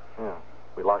Kendall. Yeah.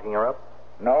 We locking her up?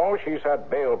 No, she's had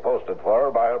bail posted for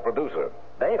her by her producer.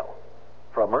 Bail?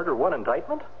 For a murder one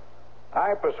indictment?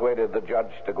 I persuaded the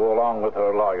judge to go along with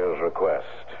her lawyer's request.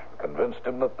 Convinced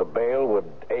him that the bail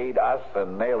would aid us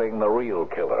in nailing the real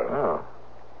killer. Oh.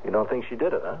 You don't think she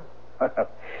did it, huh?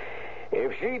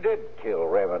 If she did kill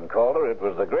Raymond Calder, it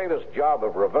was the greatest job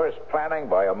of reverse planning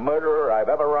by a murderer I've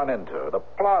ever run into. The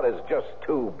plot is just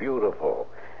too beautiful.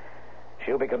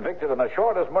 She'll be convicted in the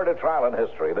shortest murder trial in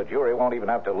history. The jury won't even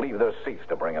have to leave their seats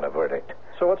to bring in a verdict.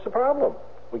 So what's the problem?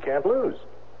 We can't lose.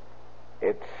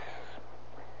 It's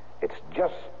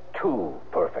just too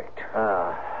perfect.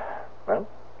 Well,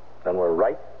 then we're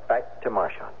right back to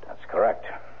Marchand. That's correct.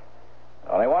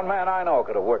 Only one man I know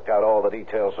could have worked out all the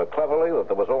details so cleverly that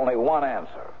there was only one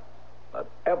answer. That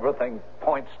everything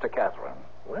points to Catherine.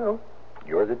 Well,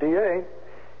 you're the DA.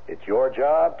 It's your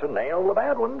job to nail the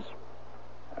bad ones.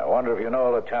 I wonder if you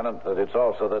know, Lieutenant, that it's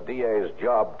also the DA's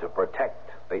job to protect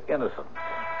the innocent.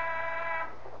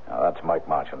 Now, that's Mike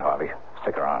Marchand, Harvey.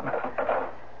 Stick around.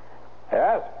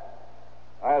 Yes?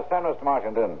 I'll send Mr.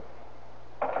 Marchand in.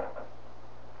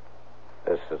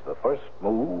 This is the first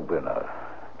move in a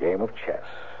game of chess.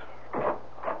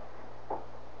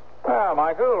 Well,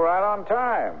 Michael, right on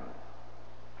time.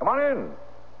 Come on in.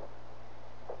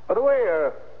 By the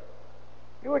way,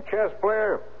 you a chess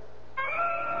player?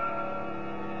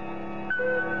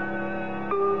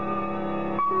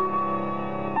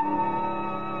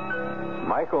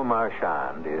 Michael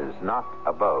Marchand is not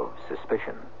above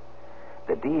suspicion.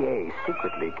 The DA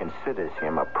secretly considers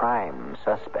him a prime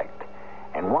suspect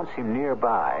and wants him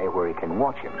nearby where he can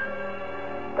watch him.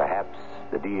 Perhaps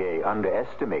the DA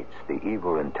underestimates the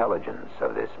evil intelligence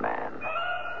of this man.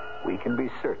 We can be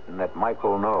certain that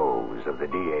Michael knows of the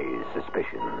DA's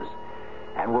suspicions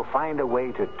and will find a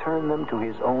way to turn them to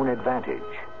his own advantage.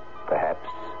 Perhaps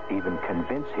even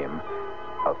convince him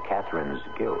of Catherine's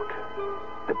guilt.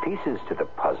 The pieces to the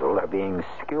puzzle are being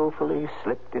skillfully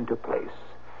slipped into place.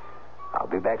 I'll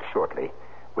be back shortly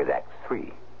with Act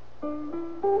 3.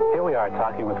 Here we are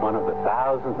talking with one of the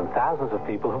thousands and thousands of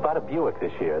people who bought a Buick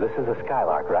this year. This is a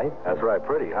Skylark, right? That's right.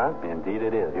 Pretty, huh? Indeed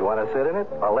it is. You want to sit in it?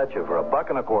 I'll let you for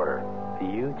 $1.25. Do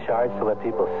you charge to let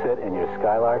people sit in your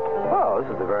Skylark? Oh, this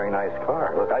is a very nice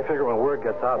car. Look, I figure when word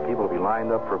gets out, people will be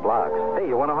lined up for blocks. Hey,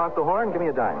 you want to honk the horn? Give me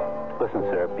a dime. Listen,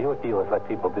 sir, Buick dealers let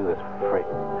people do this for free.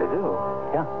 They do?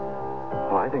 Yeah.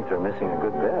 Well, I think they're missing a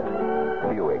good bet.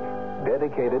 Buick,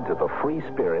 dedicated to the free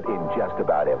spirit in just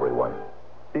about everyone.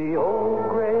 The old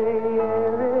gray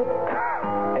area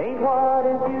ain't what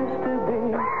it used to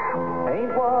be.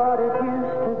 Ain't what it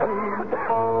used to be.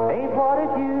 Ain't what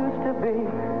it used to be.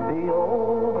 The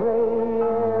old gray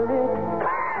area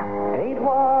ain't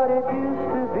what it used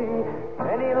to be.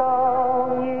 Many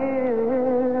long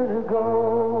years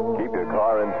ago. Keep your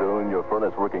car in tune, your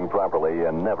furnace working properly,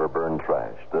 and never burn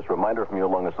trash. This reminder from your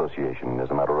lung association is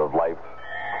a matter of life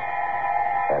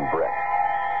and breath.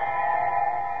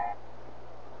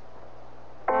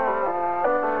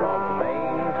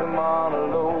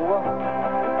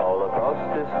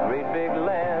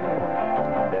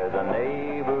 There's a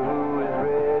neighbor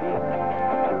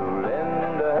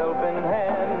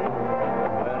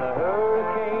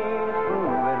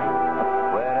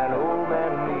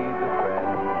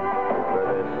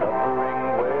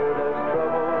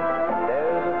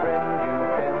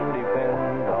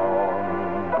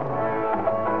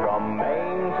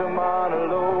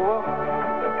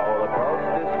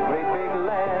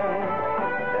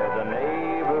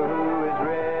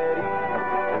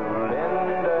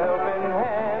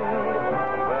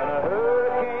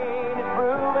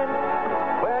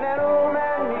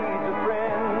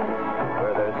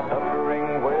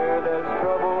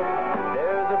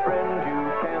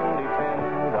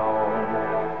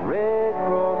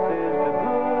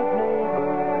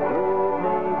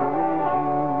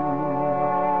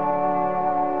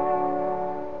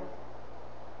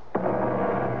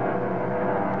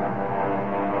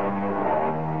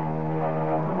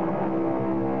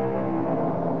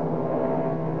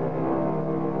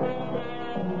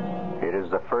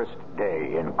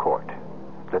day in court.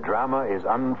 The drama is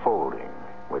unfolding,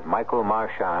 with Michael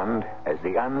Marchand as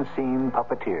the unseen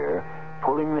puppeteer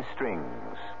pulling the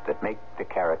strings that make the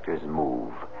characters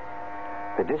move.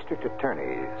 The district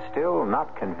attorney, still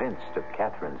not convinced of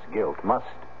Catherine's guilt, must,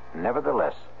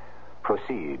 nevertheless,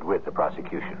 proceed with the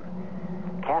prosecution.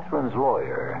 Catherine's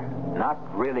lawyer, not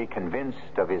really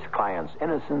convinced of his client's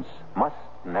innocence, must,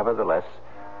 nevertheless,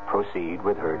 proceed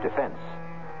with her defense.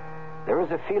 There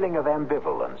is a feeling of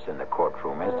ambivalence in the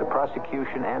courtroom as the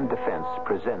prosecution and defense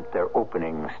present their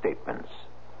opening statements.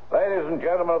 Ladies and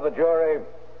gentlemen of the jury,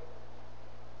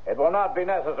 it will not be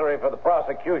necessary for the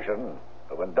prosecution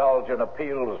to indulge in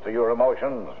appeals to your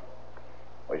emotions.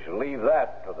 We shall leave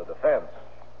that to the defense.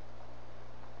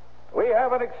 We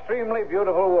have an extremely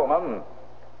beautiful woman,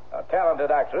 a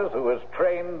talented actress who is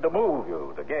trained to move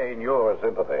you, to gain your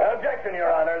sympathy. Objection,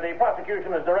 Your Honor. The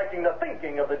prosecution is directing the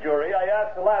thinking of the jury. I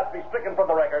ask the last be stricken from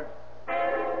the record.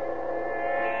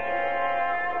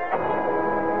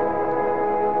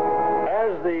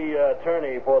 As the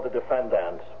attorney for the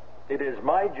defendant, it is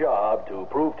my job to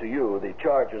prove to you the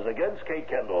charges against Kate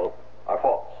Kendall are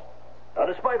false. Now,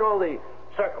 despite all the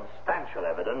circumstantial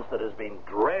evidence that has been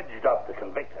dredged up to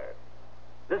convict her,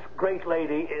 this great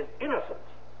lady is innocent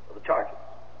of the charges.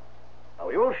 Now,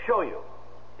 we will show you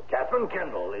that Catherine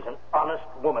Kendall is an honest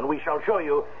woman. We shall show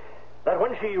you that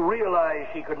when she realized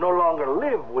she could no longer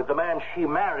live with the man she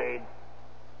married,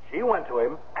 she went to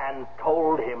him and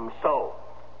told him so.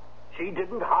 She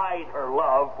didn't hide her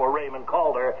love for Raymond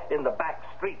Calder in the back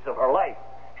streets of her life.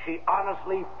 She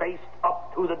honestly faced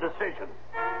up to the decision.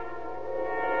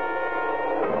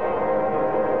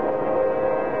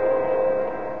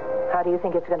 How do you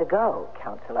think it's going to go,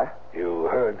 Counselor? You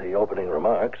heard the opening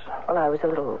remarks. Well, I was a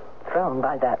little thrown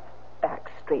by that back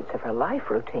streets of her life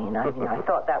routine. I mean, I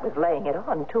thought that was laying it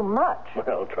on too much.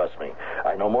 Well, trust me,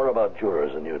 I know more about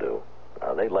jurors than you do.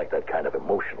 They like that kind of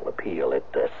emotional appeal. It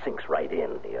sinks right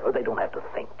in. You know, they don't have to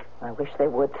think. I wish they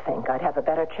would think. I'd have a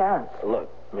better chance. Look,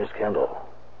 Miss Kendall,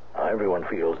 everyone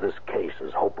feels this case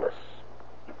is hopeless.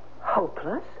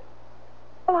 Hopeless?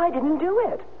 Well, I didn't do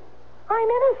it. I'm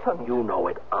innocent. You know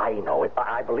it. I know it.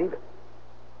 I believe it.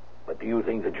 But do you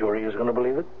think the jury is going to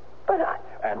believe it? But I...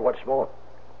 And what's more,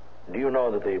 do you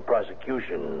know that the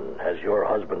prosecution has your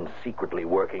husband secretly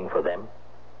working for them?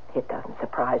 It doesn't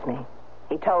surprise me.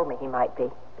 He told me he might be.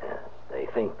 Yes, they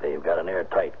think they've got an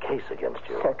airtight case against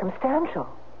you. Circumstantial.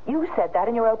 You said that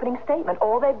in your opening statement.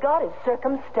 All they've got is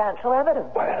circumstantial evidence.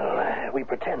 Well, we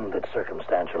pretend that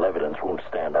circumstantial evidence won't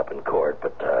stand up in court,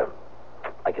 but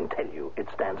I can tell you it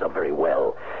stands up very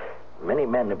well. Many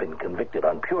men have been convicted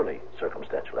on purely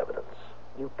circumstantial evidence.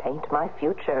 You paint my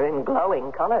future in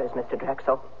glowing colors, Mr.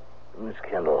 Drexel. Miss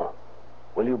Kendall,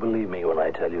 will you believe me when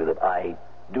I tell you that I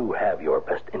do have your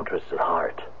best interests at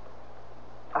heart?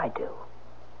 I do.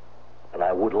 And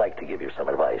I would like to give you some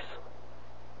advice.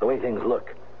 The way things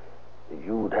look,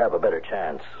 you'd have a better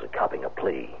chance of copping a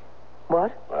plea.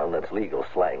 What? Well, that's legal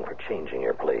slang for changing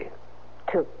your plea.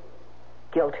 To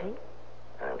guilty?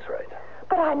 That's right.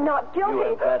 But I'm not guilty.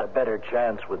 You have had a better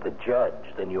chance with the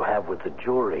judge than you have with the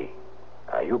jury.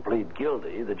 You plead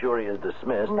guilty, the jury is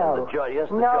dismissed. No. And the judge, yes,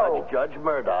 the No. Judge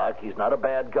Murdoch, he's not a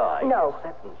bad guy. No. He'll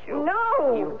sentence you.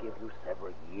 No. He'll give you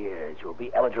several years. You'll be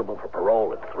eligible for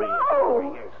parole in 3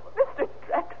 years. Mr.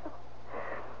 Drexel,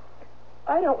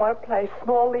 I don't want to play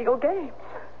small legal games.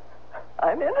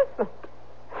 I'm innocent.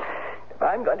 If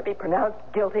I'm going to be pronounced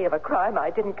guilty of a crime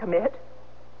I didn't commit,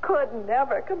 could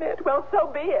never commit, well, so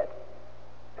be it.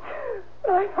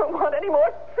 I don't want any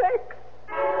more tricks.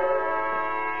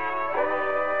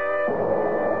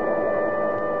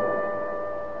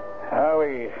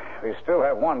 We still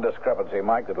have one discrepancy,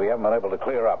 Mike, that we haven't been able to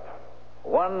clear up.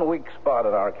 One weak spot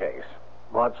in our case.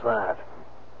 What's that?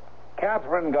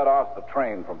 Catherine got off the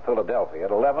train from Philadelphia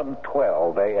at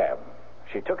 11:12 a.m.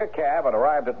 She took a cab and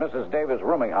arrived at Mrs. Davis'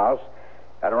 rooming house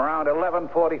at around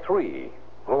 11:43.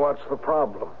 Well, what's the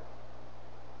problem?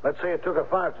 Let's say it took her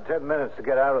 5 to 10 minutes to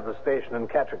get out of the station and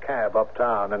catch a cab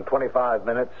uptown, and 25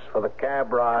 minutes for the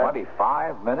cab ride.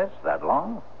 25 minutes? That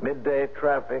long? Midday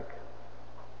traffic.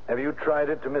 Have you tried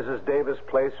it to Mrs. Davis'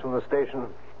 place from the station?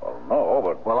 Well, no,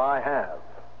 but... Well, I have.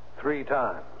 3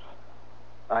 times.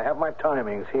 I have my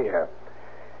timings here.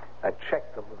 I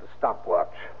checked them with a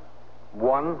stopwatch.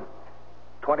 1,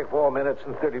 24 minutes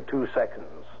and 32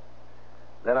 seconds.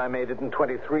 Then I made it in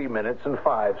 23 minutes and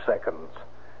 5 seconds.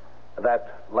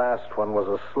 That last one was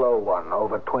a slow one,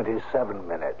 over 27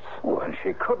 minutes. Well,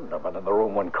 she couldn't have been in the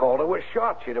room when Calder was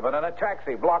shot. She'd have been in a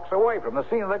taxi blocks away from the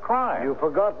scene of the crime. You've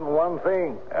forgotten one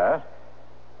thing. Yes?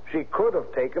 She could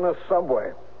have taken a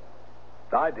subway.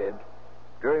 I did,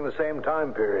 during the same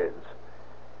time periods.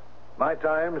 My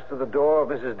times to the door of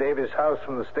Mrs. Davis' house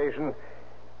from the station,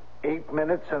 8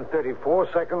 minutes and 34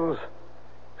 seconds,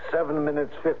 7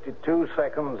 minutes 52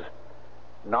 seconds,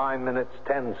 9 minutes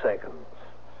 10 seconds.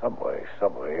 Subway,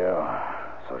 yeah.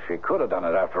 So she could have done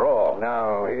it after all.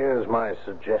 Now, here's my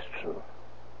suggestion.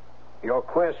 Your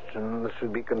questions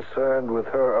should be concerned with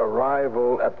her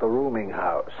arrival at the rooming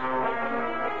house.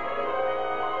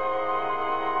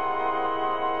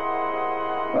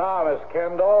 Now, Miss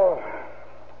Kendall,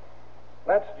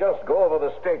 let's just go over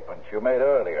the statements you made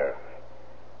earlier.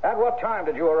 At what time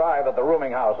did you arrive at the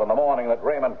rooming house on the morning that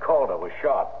Raymond Calder was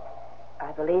shot?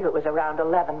 I believe it was around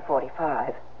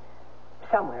 11:45.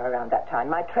 Somewhere around that time.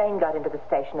 My train got into the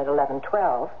station at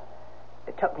 11:12.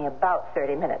 It took me about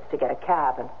 30 minutes to get a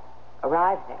cab and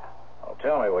arrive there. Well,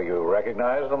 tell me, were you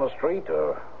recognized on the street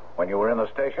or when you were in the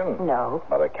station? No.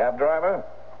 By the cab driver?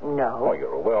 No. Oh,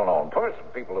 you're a well-known person.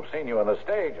 People have seen you on the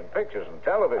stage and pictures and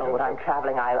television. Oh, when I'm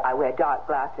traveling, I wear dark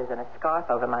glasses and a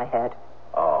scarf over my head.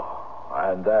 Oh,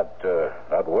 and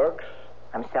that works?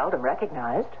 I'm seldom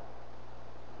recognized.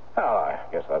 Well, I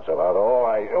guess that's about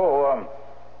all.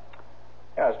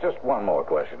 Yes, just one more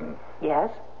question.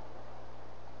 Yes?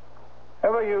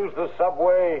 Ever use the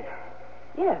subway?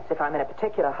 Yes, if I'm in a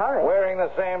particular hurry. Wearing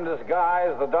the same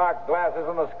disguise, the dark glasses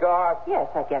and the scarf? Yes,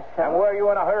 I guess so. And were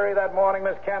you in a hurry that morning,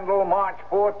 Miss Kendall, March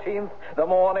 14th, the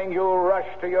morning you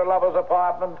rushed to your lover's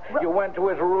apartment? You went to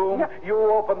his room? No. You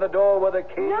opened the door with a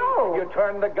key? No. You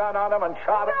turned the gun on him and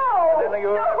shot him? No. And then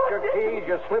you left your keys,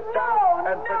 you slipped out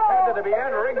and pretended to be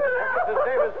entering, and Mrs.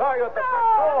 Davis saw you at the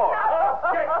front door.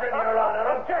 Objection, Your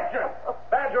Honor, objection.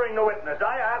 Badgering the witness,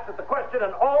 I ask that the question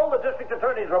and all the district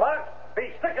attorney's remarks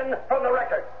be stricken from the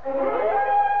record.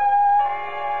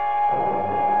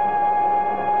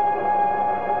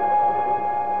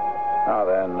 Now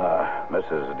then,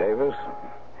 Mrs. Davis,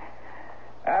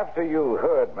 after you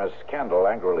heard Miss Kendall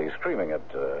angrily screaming at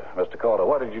Mr. Calder,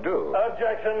 what did you do?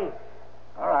 Objection.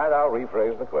 All right, I'll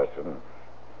rephrase the question.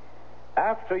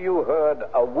 After you heard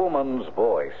a woman's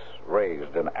voice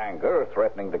raised in anger,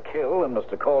 threatening to kill in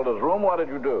Mr. Calder's room, what did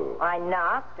you do? I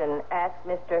knocked and asked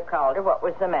Mr. Calder what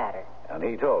was the matter. And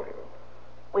he told you.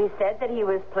 We said that he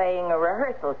was playing a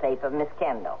rehearsal tape of Miss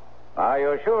Kendall. Are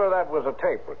you sure that was a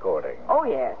tape recording? Oh,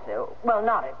 yes. Well,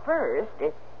 not at first.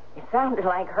 It sounded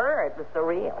like her. It was so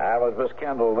real. Was Miss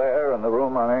Kendall there in the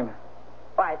room, I mean?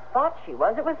 Well, I thought she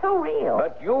was. It was so real.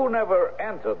 But you never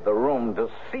entered the room to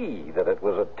see that it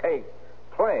was a tape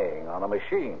playing on a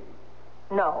machine.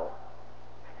 No.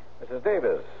 Mrs.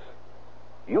 Davis,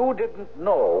 you didn't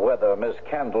know whether Miss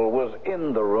Kendall was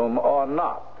in the room or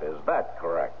not. Is that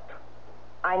correct?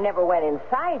 I never went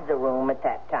inside the room at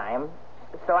that time,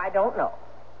 so I don't know.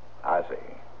 I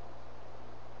see.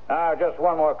 Now, just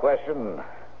one more question.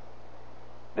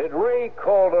 Did Ray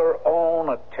Calder own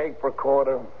a tape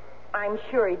recorder? I'm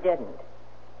sure he didn't.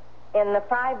 In the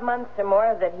 5 months or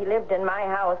more that he lived in my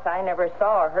house, I never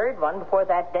saw or heard one before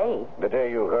that day. The day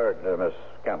you heard Miss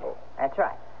Kendall? That's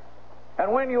right.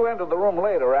 And when you entered the room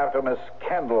later after Miss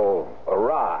Kendall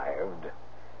arrived,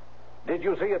 did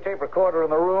you see a tape recorder in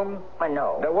the room?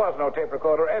 No. There was no tape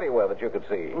recorder anywhere that you could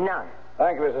see? None.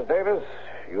 Thank you, Mrs. Davis.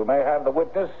 You may have the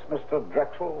witness, Mr.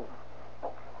 Drexel.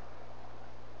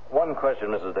 One question,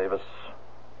 Mrs. Davis.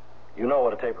 You know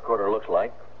what a tape recorder looks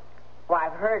like? Well,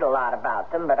 I've heard a lot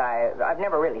about them, but I've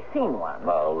never really seen one.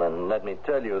 Well, then let me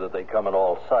tell you that they come in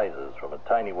all sizes, from a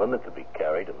tiny one that could be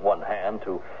carried in one hand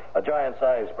to a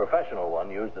giant-sized professional one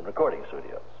used in recording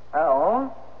studios. Oh?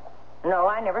 No,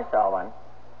 I never saw one.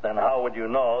 Then how would you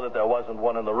know that there wasn't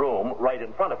one in the room right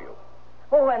in front of you?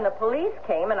 Well, when the police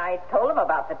came and I told them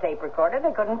about the tape recorder,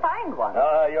 they couldn't find one.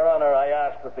 Your Honor, I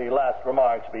ask that the last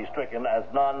remarks be stricken as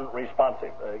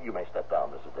non-responsive. You may step down,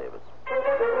 Mrs. Davis.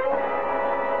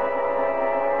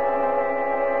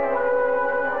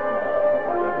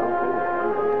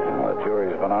 Well, the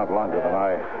jury's been out longer than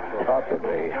I thought they'd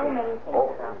be.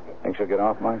 Think she'll get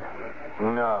off, Mike?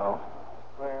 No.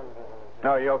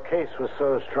 No, your case was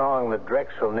so strong that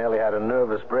Drexel nearly had a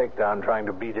nervous breakdown trying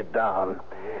to beat it down.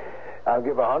 I'll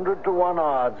give 100 to 1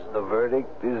 odds the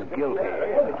verdict is guilty.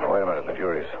 Oh, wait a minute. The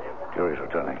jury's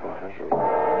returning.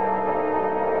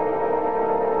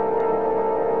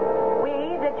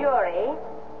 We, the jury,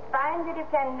 find the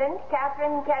defendant,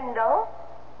 Catherine Kendall,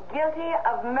 guilty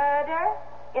of murder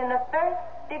in the first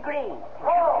degree.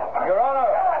 Your Honor,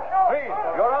 please,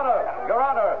 Your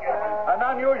Honor, an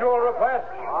unusual request.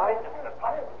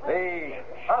 The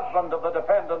husband of the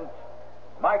defendant,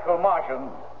 Michael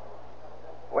Martian,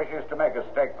 wishes to make a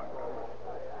statement.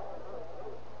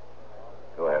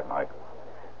 Go ahead, Mike.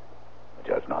 The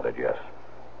judge nodded yes.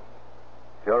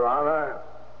 Your Honor,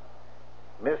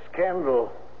 Miss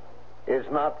Kendall is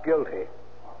not guilty.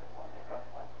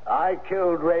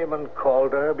 killed Raymond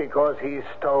Calder because he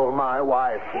stole my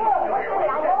wife.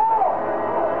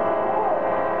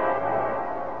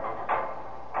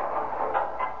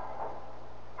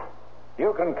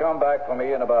 You can come back for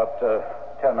me in about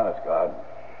 10 minutes, guard.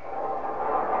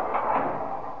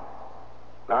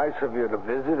 Nice of you to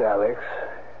visit, Alex.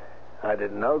 I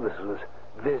didn't know this was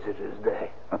Visitor's Day.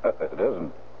 It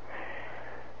isn't.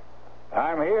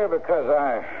 I'm here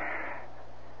because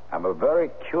I'm a very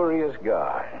curious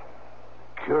guy.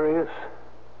 Curious?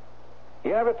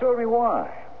 You never told me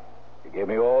why. You gave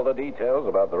me all the details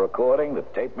about the recording, the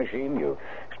tape machine. You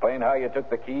explained how you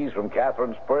took the keys from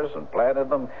Catherine's purse and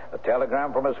planted them, the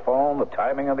telegram from his phone, the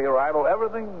timing of the arrival,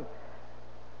 everything.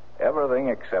 Everything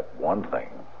except one thing.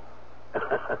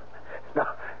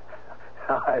 Now,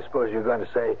 I suppose you're going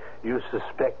to say you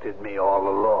suspected me all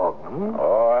along.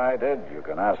 Oh, I did. You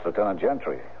can ask Lieutenant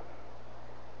Gentry.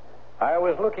 I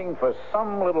was looking for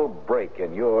some little break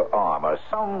in your armor,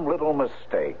 some little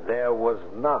mistake. There was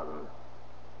none.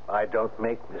 I don't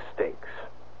make mistakes.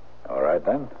 All right,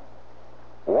 then.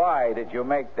 Why did you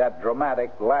make that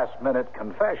dramatic last-minute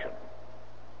confession?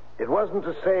 It wasn't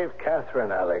to save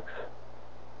Catherine, Alex.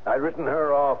 I'd written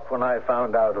her off when I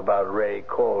found out about Ray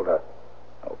Calder.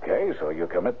 Okay, so you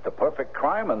commit the perfect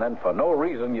crime and then for no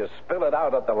reason you spill it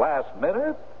out at the last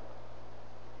minute?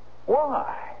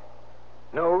 Why?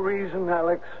 No reason,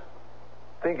 Alex.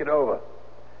 Think it over.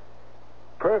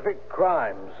 Perfect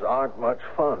crimes aren't much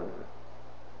fun.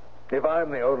 If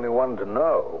I'm the only one to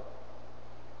know,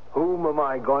 whom am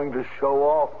I going to show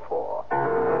off for?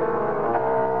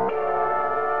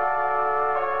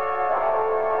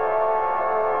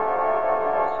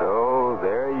 So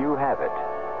there you have it.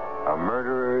 A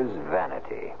murderer's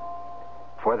vanity.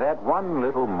 For that one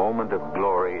little moment of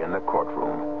glory in the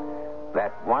courtroom,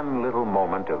 that one little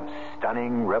moment of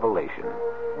stunning revelation,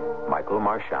 Michael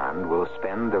Marchand will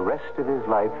spend the rest of his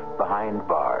life behind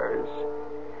bars.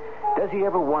 Does he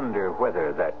ever wonder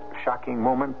whether that shocking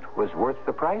moment was worth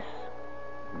the price?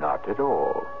 Not at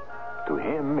all. To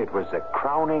him, it was the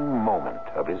crowning moment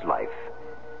of his life.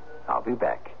 I'll be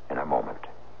back in a moment.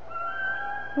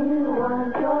 You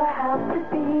want your house to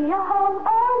be a home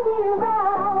all year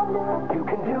round. You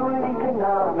can do it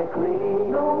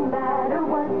economically. No matter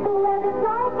what the weather's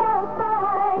like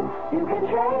outside, you can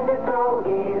change it so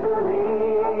easily.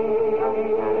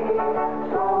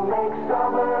 So make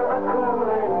summer a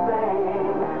cooling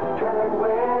thing. Turn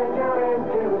winter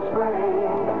into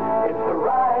spring. It's the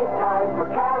right time for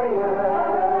Carrier.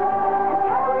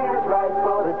 Carrier's right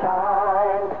for the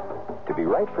times. To be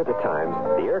right for the times,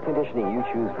 the air conditioning you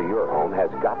choose for your home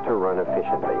has got to run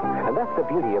efficiently. And that's the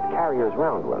beauty of Carrier's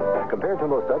Round One. Compared to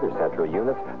most other central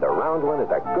units, the Round One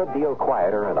is a good deal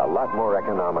quieter and a lot more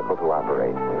economical to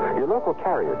operate. Your local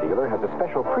Carrier dealer has a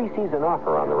special pre-season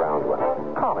offer on the Round One.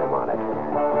 Call him on it.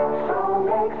 So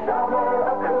make summer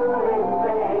a cooling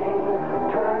thing.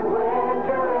 Turn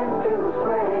winter into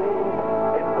spring.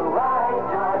 It's the right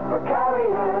time for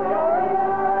Carrier.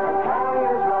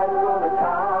 Carrier's right for the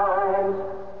times.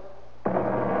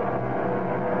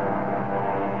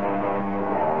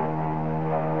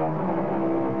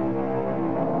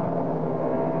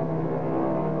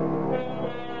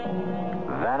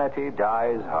 Vanity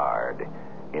dies hard.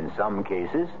 In some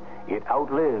cases, it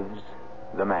outlives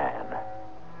the man.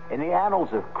 In the annals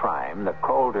of crime, the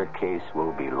Calder case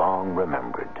will be long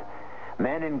remembered.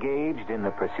 Men engaged in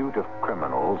the pursuit of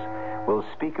criminals will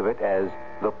speak of it as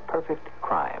the perfect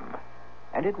crime.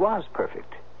 And it was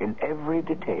perfect in every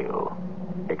detail,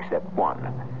 except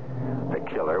one. The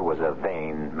killer was a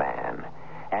vain man,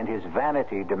 and his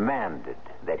vanity demanded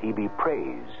that he be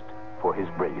praised for his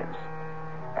brilliance.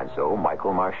 And so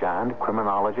Michael Marchand,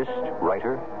 criminologist,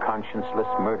 writer, conscienceless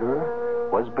murderer,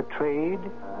 was betrayed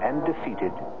and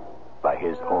defeated by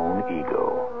his own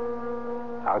ego.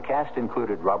 Our cast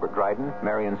included Robert Dryden,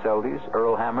 Marion Seldes,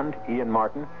 Earl Hammond, Ian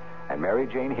Martin, and Mary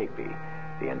Jane Higby.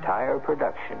 The entire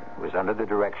production was under the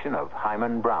direction of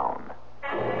Hyman Brown.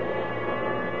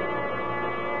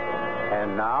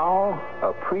 And now,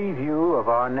 a preview of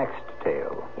our next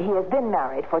tale. He has been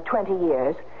married for 20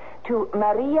 years to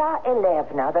Maria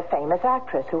Elevna, the famous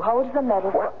actress who holds the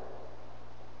medal. What?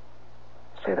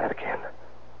 Say that again.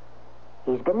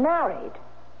 He's been married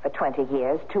for 20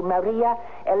 years to Maria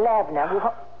Elevna, who...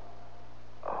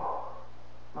 Oh.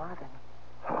 Marvin.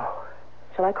 Oh.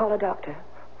 Shall I call a doctor?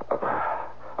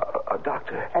 A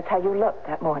doctor? That's how you looked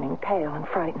that morning, pale and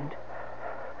frightened.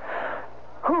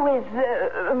 Who is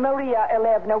Maria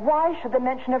Elevna? Why should the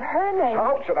mention of her name...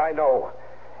 How should I know?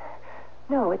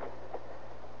 No, it's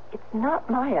not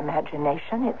my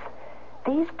imagination. It's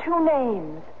these two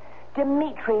names,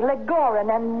 Dmitri Legorin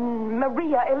and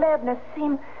Maria Elevna,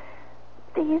 seem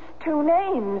These two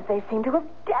names, they seem to have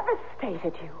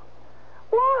devastated you.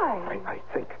 Why? I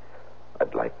think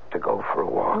I'd like to go for a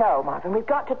walk. No, Marvin, we've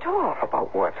got to talk.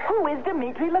 About what? Who is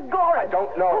Dmitri Lagorin? I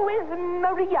don't know. Who is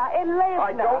Maria Elena?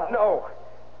 I don't know.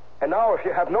 And now, if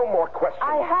you have no more questions...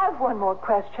 I have one more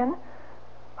question.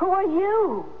 Who are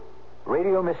you?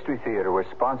 Radio Mystery Theater was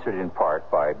sponsored in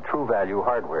part by True Value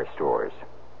Hardware Stores.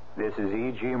 This is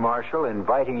E.G. Marshall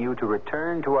inviting you to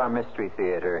return to our Mystery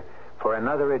Theater for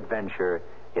another adventure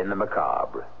in the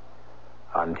macabre.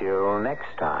 Until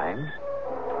next time,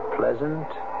 pleasant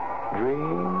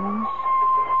dreams.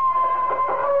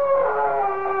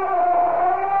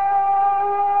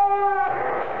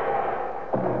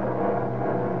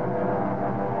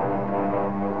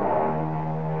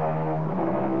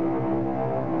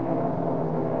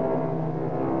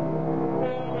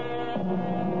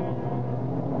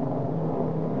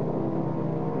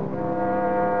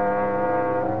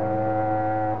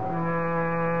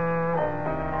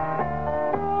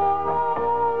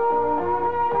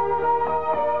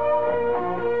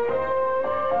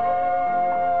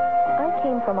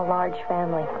 From a large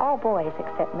family, all boys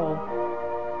except me.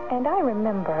 And I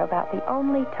remember about the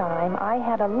only time I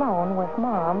had alone with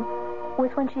Mom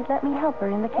was when she'd let me help her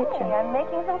in the kitchen. Hey, I'm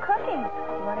making some cookies.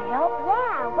 You want to help?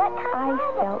 Yeah, what kind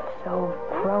I felt so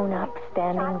grown up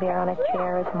standing there on a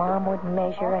chair as Mom would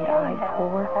measure and I'd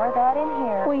pour. Pour that in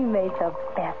here. We made the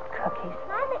best cookies.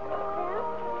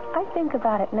 I think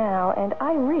about it now, and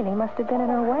I really must have been in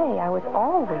her way. I was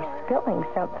always spilling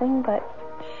something, but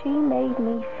she made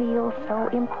me feel so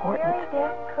important. Your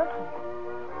best cookies,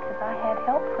 because I had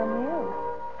help from you.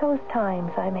 Those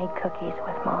times I made cookies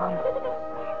with Mom.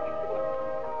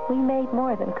 We made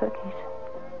more than cookies.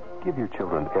 Give your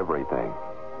children everything.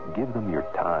 Give them your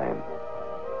time.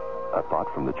 A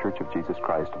thought from the Church of Jesus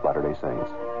Christ of Latter-day Saints,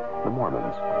 the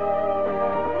Mormons.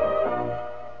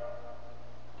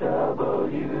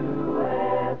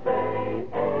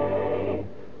 WFAA,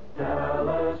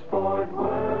 Dallas, Fort Worth.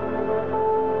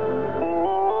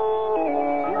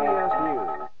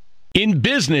 In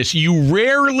business, you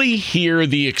rarely hear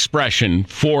the expression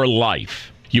 "for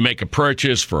life." You make a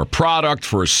purchase for a product,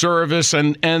 for a service,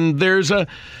 and there's a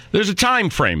time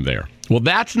frame there. Well,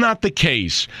 that's not the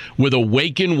case with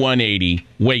Awaken 180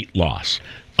 weight loss.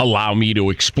 Allow me to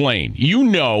explain. You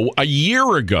know, a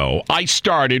year ago, I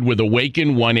started with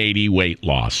Awaken 180 weight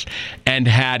loss and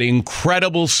had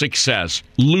incredible success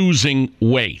losing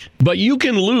weight. But you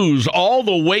can lose all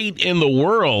the weight in the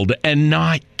world and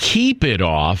not keep it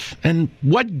off. And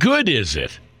what good is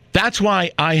it? That's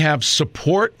why I have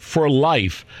support for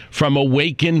life from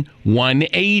Awaken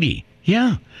 180.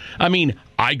 Yeah. I mean,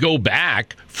 I go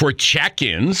back for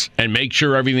check-ins and make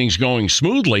sure everything's going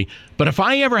smoothly. But if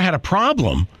I ever had a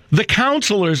problem, the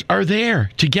counselors are there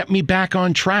to get me back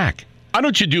on track. Why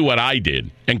don't you do what I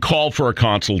did and call for a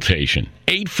consultation?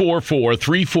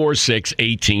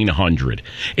 844-346-1800.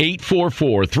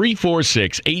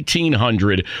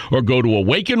 844-346-1800 or go to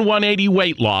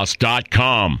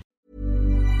awaken180weightloss.com.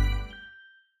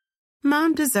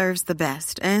 Mom deserves the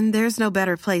best, and there's no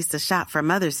better place to shop for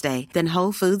Mother's Day than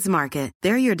Whole Foods Market.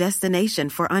 They're your destination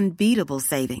for unbeatable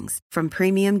savings, from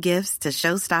premium gifts to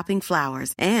show-stopping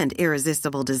flowers and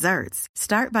irresistible desserts.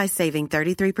 Start by saving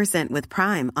 33% with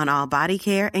Prime on all body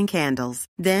care and candles.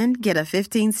 Then get a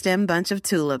 15-stem bunch of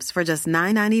tulips for just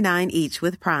 $9.99 each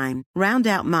with Prime. Round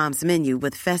out Mom's menu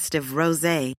with festive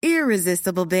rosé,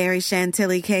 irresistible berry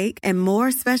chantilly cake, and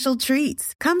more special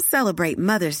treats. Come celebrate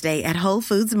Mother's Day at Whole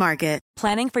Foods Market.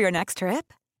 Planning for your next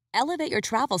trip? Elevate your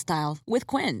travel style with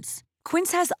Quince.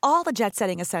 Quince has all the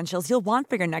jet-setting essentials you'll want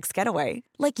for your next getaway,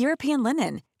 like European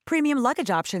linen, premium luggage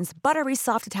options, buttery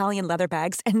soft Italian leather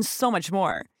bags, and so much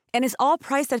more. And is all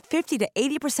priced at 50 to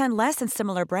 80% less than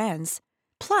similar brands.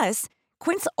 Plus,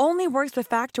 Quince only works with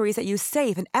factories that use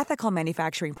safe and ethical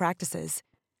manufacturing practices.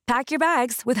 Pack your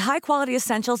bags with high-quality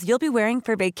essentials you'll be wearing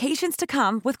for vacations to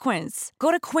come with Quince.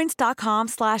 Go to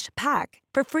quince.com/pack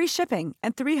for free shipping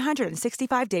and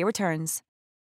 365-day returns.